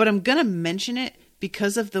 but I'm going to mention it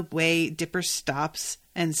because of the way Dipper stops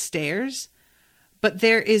and stares. But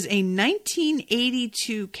there is a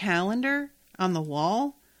 1982 calendar on the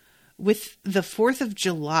wall with the 4th of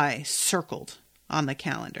July circled on the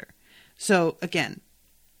calendar. So again,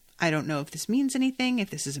 I don't know if this means anything,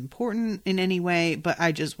 if this is important in any way, but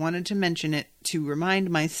I just wanted to mention it to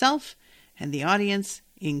remind myself and the audience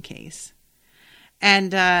in case.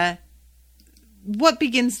 And what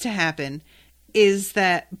begins to happen is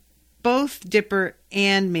that both Dipper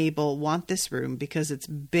and Mabel want this room because it's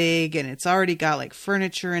big and it's already got like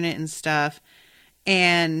furniture in it and stuff.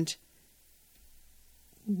 And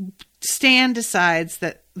Stan decides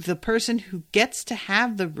that the person who gets to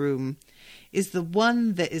have the room is the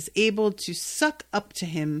one that is able to suck up to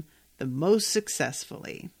him the most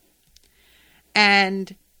successfully.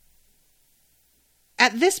 And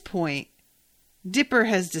at this point, Dipper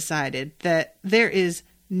has decided that there is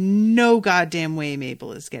no goddamn way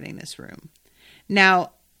Mabel is getting this room.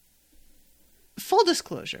 Now, full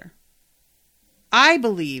disclosure, I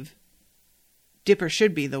believe Dipper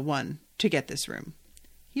should be the one to get this room.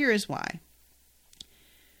 Here is why.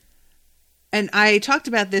 And I talked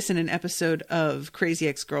about this in an episode of Crazy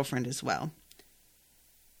Ex-Girlfriend as well.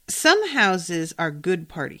 Some houses are good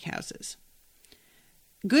party houses.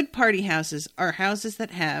 Good party houses are houses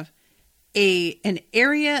that have an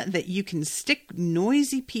area that you can stick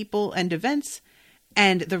noisy people and events,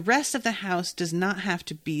 and the rest of the house does not have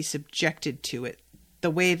to be subjected to it the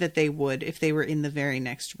way that they would if they were in the very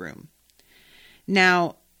next room.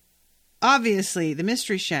 Now, obviously, the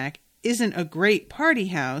Mystery Shack isn't a great party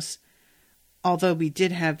house, although we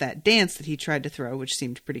did have that dance that he tried to throw, which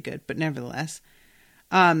seemed pretty good, but nevertheless.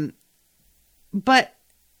 But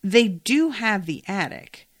they do have the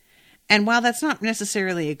attic. And while that's not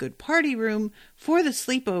necessarily a good party room for the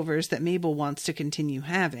sleepovers that Mabel wants to continue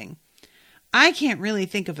having, I can't really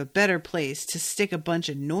think of a better place to stick a bunch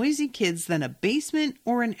of noisy kids than a basement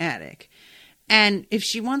or an attic. And if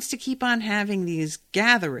she wants to keep on having these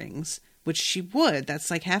gatherings, which she would,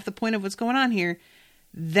 that's like half the point of what's going on here,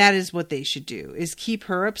 that is what they should do, is keep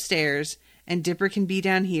her upstairs and Dipper can be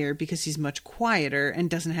down here because he's much quieter and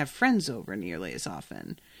doesn't have friends over nearly as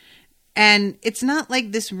often. And it's not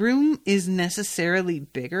like this room is necessarily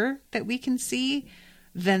bigger that we can see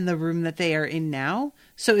than the room that they are in now.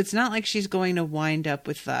 So it's not like she's going to wind up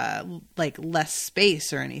with like less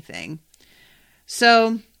space or anything.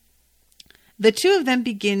 So the two of them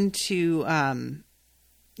begin to,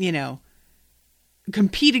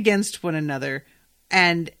 compete against one another.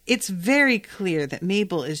 And it's very clear that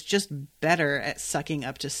Mabel is just better at sucking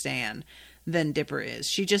up to Stan than Dipper is.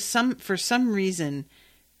 She just for some reason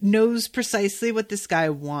knows precisely what this guy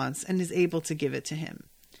wants and is able to give it to him.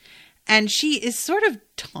 And she is sort of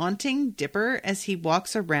taunting Dipper as he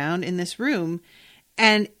walks around in this room,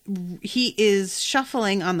 and he is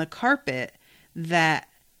shuffling on the carpet that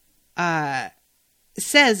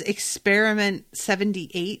says Experiment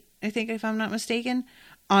 78, I think, if I'm not mistaken,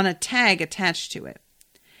 on a tag attached to it.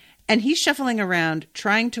 And he's shuffling around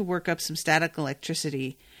trying to work up some static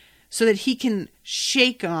electricity so that he can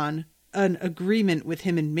shake on an agreement with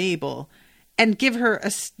him and Mabel and give her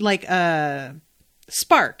a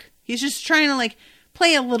spark. He's just trying to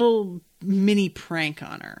play a little mini prank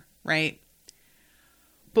on her, right?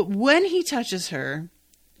 But when he touches her,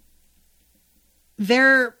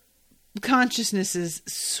 their consciousnesses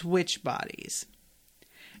switch bodies.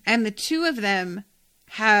 And the two of them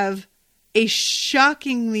have a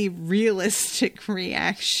shockingly realistic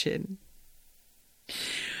reaction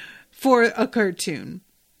for a cartoon.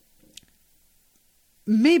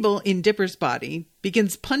 Mabel, in Dipper's body,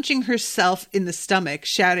 begins punching herself in the stomach,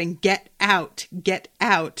 shouting, "Get out, get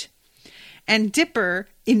out." And Dipper,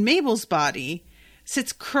 in Mabel's body,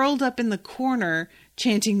 sits curled up in the corner,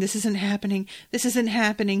 chanting, "This isn't happening, this isn't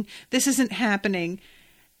happening, this isn't happening."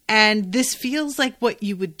 And this feels like what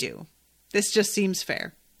you would do. This just seems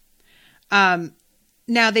fair.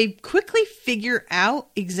 Now, they quickly figure out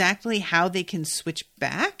exactly how they can switch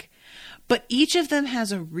back, but each of them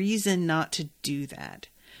has a reason not to do that.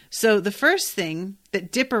 So the first thing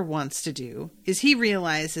that Dipper wants to do is he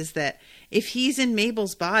realizes that if he's in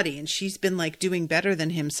Mabel's body and she's been doing better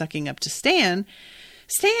than him sucking up to Stan,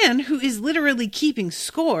 who is literally keeping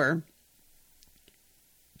score,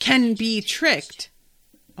 can be tricked.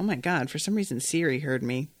 Oh my God, for some reason Siri heard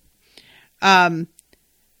me.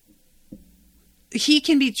 He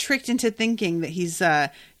can be tricked into thinking that he's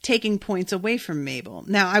taking points away from Mabel.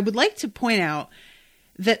 Now, I would like to point out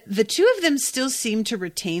that the two of them still seem to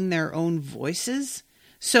retain their own voices.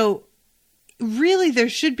 So really there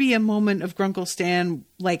should be a moment of Grunkle Stan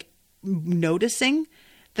noticing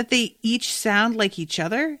that they each sound like each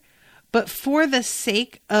other. But for the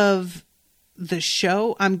sake of the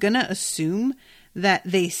show, I'm going to assume that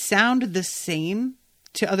they sound the same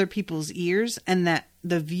to other people's ears and that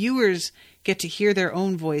the viewers get to hear their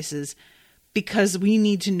own voices because we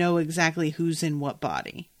need to know exactly who's in what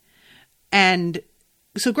body. And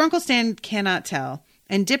so Grunkle Stan cannot tell.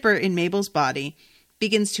 And Dipper, in Mabel's body,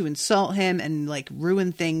 begins to insult him and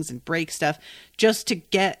ruin things and break stuff just to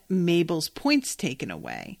get Mabel's points taken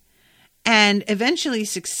away. And eventually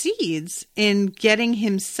succeeds in getting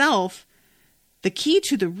himself the key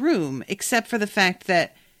to the room, except for the fact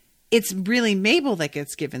that it's really Mabel that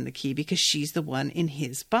gets given the key because she's the one in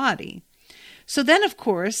his body. So then, of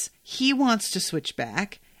course, he wants to switch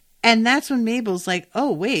back. And that's when Mabel's like,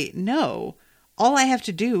 "Oh, wait, no. All I have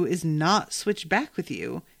to do is not switch back with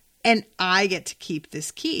you. And I get to keep this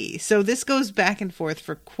key." So this goes back and forth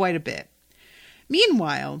for quite a bit.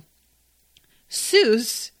 Meanwhile,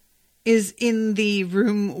 Soos is in the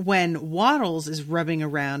room when Waddles is rubbing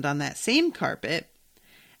around on that same carpet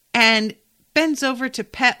and bends over to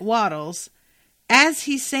pet Waddles as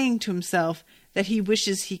he's saying to himself that he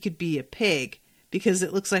wishes he could be a pig because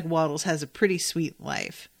it looks like Waddles has a pretty sweet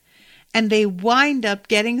life. And they wind up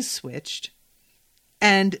getting switched,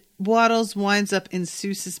 and Waddles winds up in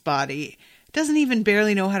Soos's body. Doesn't even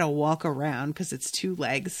barely know how to walk around because it's two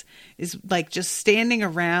legs. Is just standing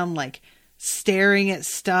around staring at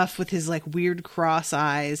stuff with his weird cross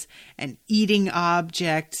eyes and eating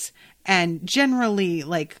objects and generally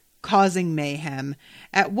causing mayhem.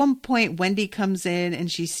 At one point, Wendy comes in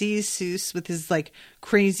and she sees Soos with his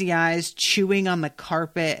crazy eyes chewing on the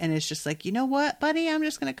carpet and is just "You know what, buddy? I'm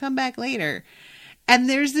just going to come back later." And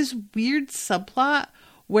there's this weird subplot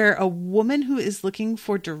where a woman who is looking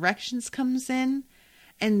for directions comes in,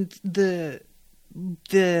 and the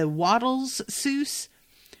Waddles Soos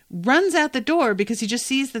runs out the door because he just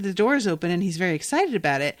sees that the door is open and he's very excited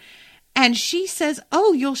about it. And she says,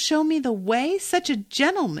 "Oh, you'll show me the way? Such a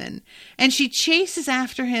gentleman." And she chases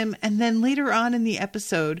after him. And then later on in the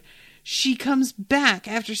episode, she comes back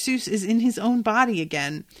after Soos is in his own body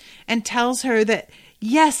again and tells her that,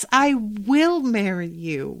 yes, I will marry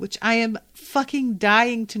you, which I am fucking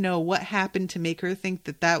dying to know what happened to make her think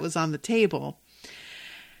that that was on the table.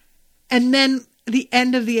 And then the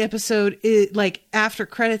end of the episode, like after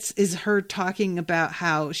credits, is her talking about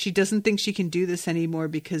how she doesn't think she can do this anymore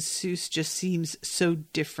because Seuss just seems so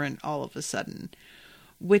different all of a sudden.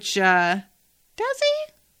 Which, does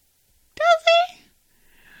he?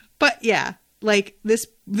 But yeah, like this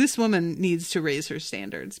woman needs to raise her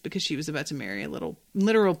standards because she was about to marry a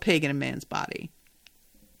literal pig in a man's body.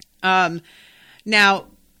 Now,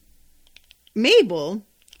 Mabel,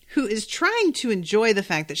 who is trying to enjoy the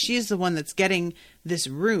fact that she is the one that's getting this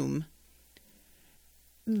room,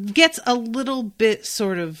 gets a little bit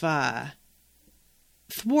sort of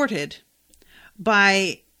thwarted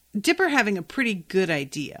by Dipper having a pretty good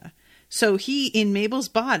idea. So he, in Mabel's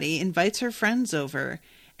body, invites her friends over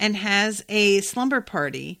and has a slumber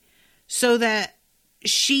party so that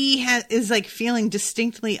she is like feeling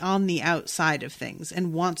distinctly on the outside of things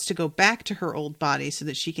and wants to go back to her old body so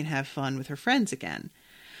that she can have fun with her friends again.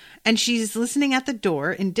 And she's listening at the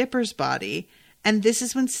door in Dipper's body. And this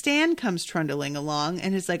is when Stan comes trundling along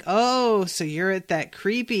and is like, oh, so you're at that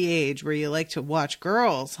creepy age where you like to watch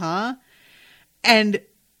girls, huh? And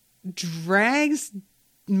drags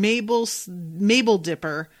Mabel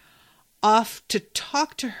Dipper off to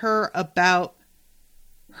talk to her about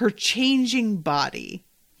her changing body.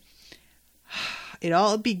 It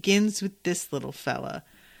all begins with this little fella,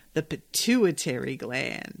 the pituitary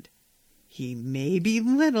gland. He may be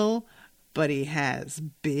little, but he has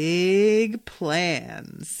big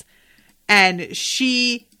plans. And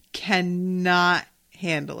she cannot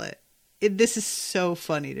handle it. This is so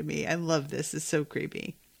funny to me. I love this. It's so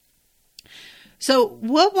creepy. So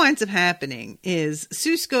what winds up happening is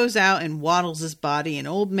Seuss goes out and waddles his body, and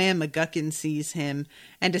old man McGuckin sees him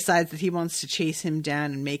and decides that he wants to chase him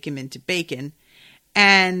down and make him into bacon.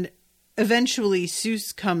 And eventually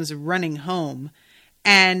Seuss comes running home,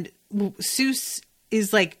 and Seuss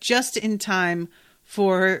is like just in time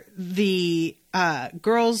for the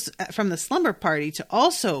girls from the slumber party to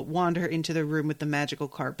also wander into the room with the magical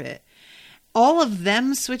carpet. All of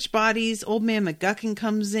them switch bodies. Old man McGuckin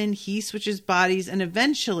comes in. He switches bodies. And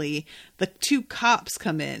eventually the two cops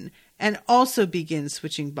come in and also begin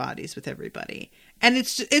switching bodies with everybody. And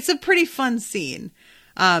it's a pretty fun scene.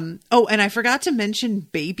 And I forgot to mention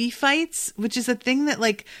baby fights, which is a thing that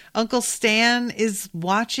like Uncle Stan is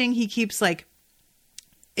watching. He keeps like,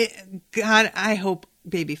 God, I hope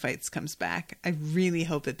baby fights comes back. I really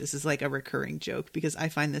hope that this is like a recurring joke because I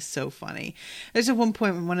find this so funny. There's at one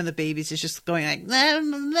point when one of the babies is just going like, blah,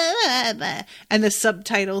 blah, blah, and the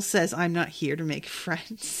subtitle says, I'm not here to make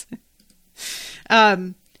friends.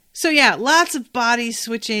 So yeah, lots of body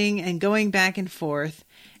switching and going back and forth.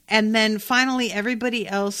 And then finally everybody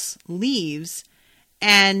else leaves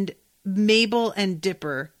and Mabel and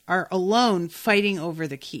Dipper are alone fighting over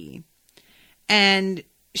the key. And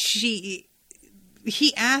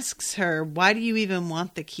he asks her, why do you even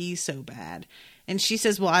want the key so bad? And she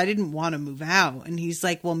says, well, I didn't want to move out. And he's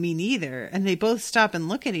like, well, me neither. And they both stop and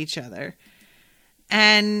look at each other.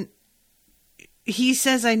 And he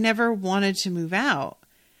says, I never wanted to move out.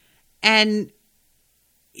 And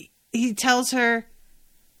he tells her,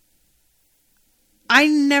 I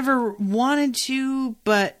never wanted to,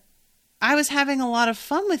 but I was having a lot of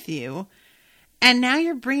fun with you. And now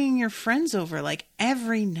you're bringing your friends over like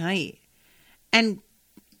every night. And,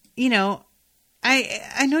 you know,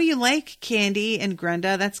 I know you like Candy and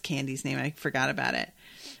Grenda. That's Candy's name. I forgot about it.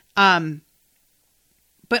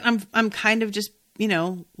 But I'm kind of just, you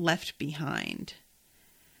know, left behind.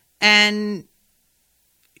 And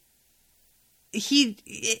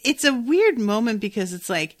it's a weird moment because it's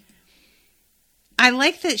like, I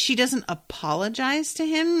like that she doesn't apologize to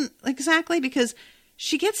him exactly because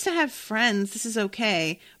she gets to have friends. This is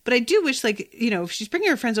okay. But I do wish, like, you know, if she's bringing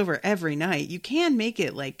her friends over every night, you can make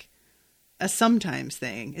it like a sometimes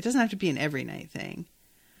thing. It doesn't have to be an every night thing.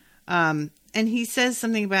 And he says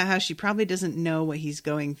something about how she probably doesn't know what he's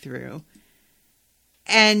going through.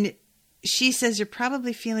 And she says, you're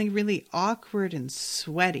probably feeling really awkward and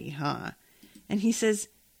sweaty, huh? And he says,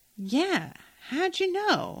 yeah, how'd you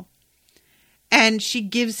know? And she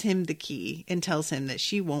gives him the key and tells him that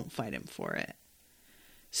she won't fight him for it.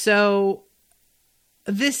 So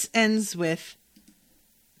this ends with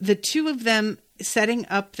the two of them setting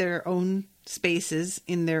up their own spaces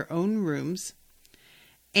in their own rooms.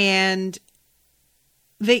 And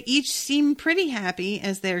they each seem pretty happy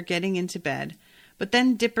as they're getting into bed. But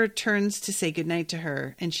then Dipper turns to say goodnight to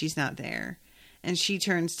her and she's not there. And she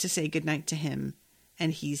turns to say goodnight to him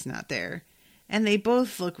and he's not there. And they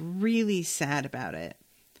both look really sad about it.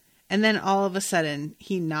 And then all of a sudden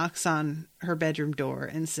he knocks on her bedroom door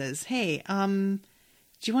and says, hey, do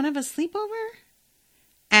you want to have a sleepover?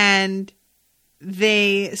 And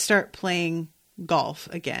they start playing golf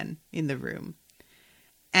again in the room.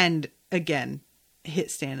 And again, hit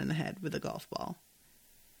Stan in the head with a golf ball.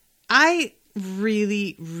 I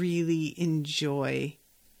really, really enjoy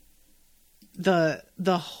the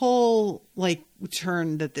whole like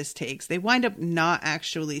turn that this takes. They wind up not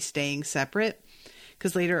actually staying separate,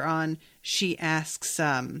 because later on she asks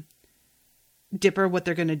Dipper what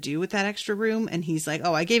they're going to do with that extra room. And he's like,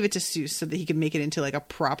 oh, I gave it to Seuss so that he could make it into like a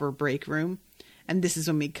proper break room. And this is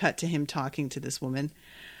when we cut to him talking to this woman.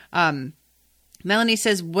 Melanie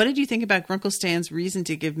says, what did you think about Grunkle Stan's reason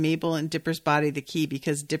to give Mabel and Dipper's body the key?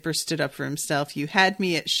 Because Dipper stood up for himself. You had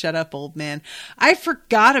me at shut up, old man. I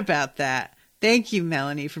forgot about that. Thank you,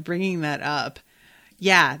 Melanie, for bringing that up.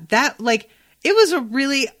 Yeah, that like, it was a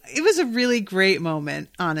really great moment,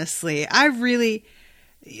 honestly.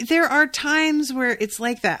 There are times where it's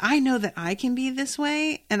like that. I know that I can be this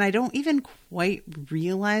way, and I don't even quite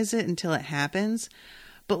realize it until it happens.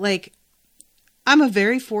 But like, I'm a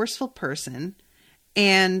very forceful person,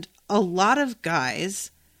 and a lot of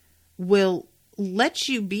guys will let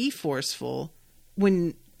you be forceful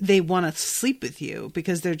when they want to sleep with you,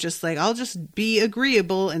 because they're just like, I'll just be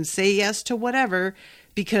agreeable and say yes to whatever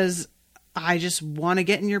because I just want to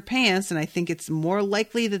get in your pants, and I think it's more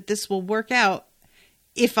likely that this will work out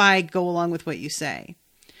if I go along with what you say.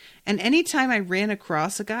 And anytime I ran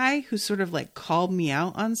across a guy who sort of like called me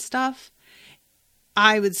out on stuff,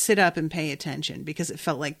 I would sit up and pay attention, because it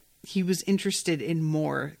felt like he was interested in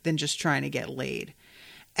more than just trying to get laid.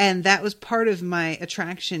 And that was part of my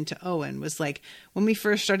attraction to Owen, was like, when we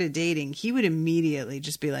first started dating, he would immediately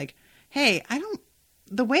just be like, hey,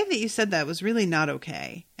 the way that you said that was really not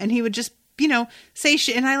okay. And he would just, say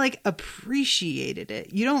shit. And I like appreciated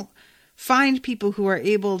it. You don't find people who are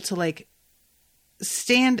able to like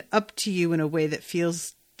stand up to you in a way that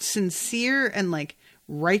feels sincere and like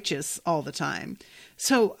righteous all the time.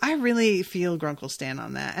 So I really feel Grunkle Stan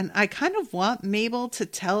on that. And I kind of want Mabel to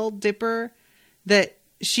tell Dipper that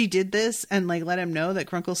she did this and like let him know that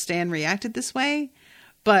Grunkle Stan reacted this way,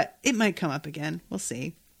 but it might come up again. We'll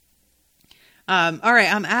see. All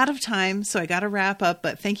right, I'm out of time, so I got to wrap up,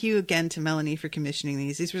 but thank you again to Melanie for commissioning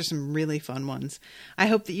these. These were some really fun ones. I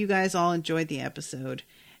hope that you guys all enjoyed the episode,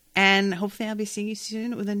 and hopefully I'll be seeing you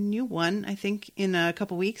soon with a new one, I think in a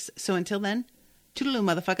couple weeks. So until then, toodaloo,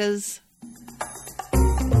 motherfuckers.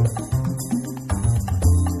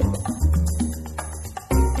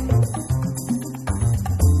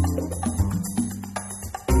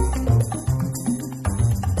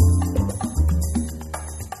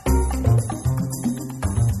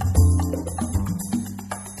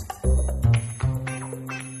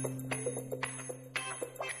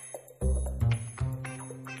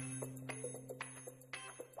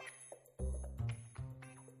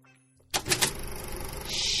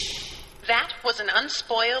 That was an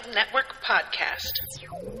Unspoiled Network podcast.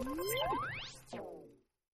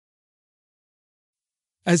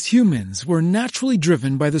 As humans, we're naturally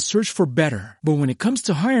driven by the search for better. But when it comes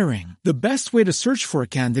to hiring, the best way to search for a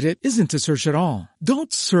candidate isn't to search at all.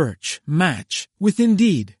 Don't search, match with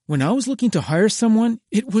Indeed. When I was looking to hire someone,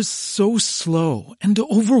 it was so slow and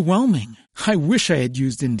overwhelming. I wish I had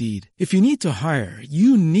used Indeed. If you need to hire,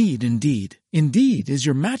 you need Indeed. Indeed is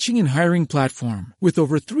your matching and hiring platform with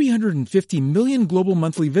over 350 million global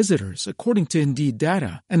monthly visitors, according to Indeed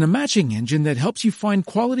data, and a matching engine that helps you find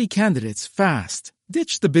quality candidates fast.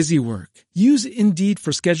 Ditch the busy work. Use Indeed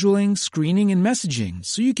for scheduling, screening, and messaging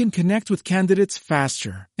so you can connect with candidates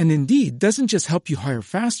faster. And Indeed doesn't just help you hire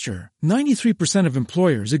faster. 93% of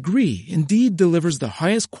employers agree Indeed delivers the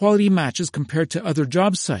highest quality matches compared to other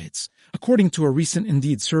job sites, according to a recent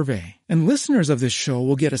Indeed survey. And listeners of this show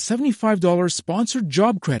will get a $75 sponsored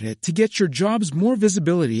job credit to get your jobs more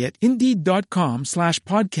visibility at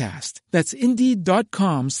Indeed.com/podcast. That's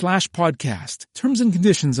Indeed.com/podcast. Terms and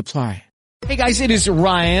conditions apply. Hey guys, it is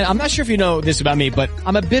Ryan. I'm not sure if you know this about me, but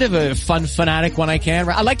I'm a bit of a fun fanatic when I can.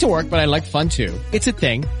 I like to work, but I like fun too. It's a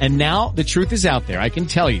thing. And now the truth is out there. I can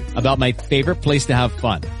tell you about my favorite place to have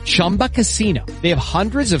fun. Chumba Casino. They have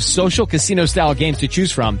hundreds of social casino style games to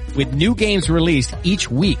choose from with new games released each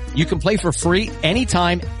week. You can play for free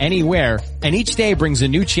anytime, anywhere. And each day brings a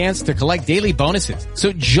new chance to collect daily bonuses.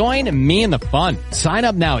 So join me in the fun. Sign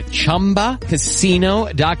up now at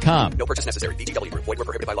ChumbaCasino.com. No purchase necessary. VGW Group. Void where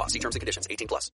prohibited by law. See terms and conditions. 18+.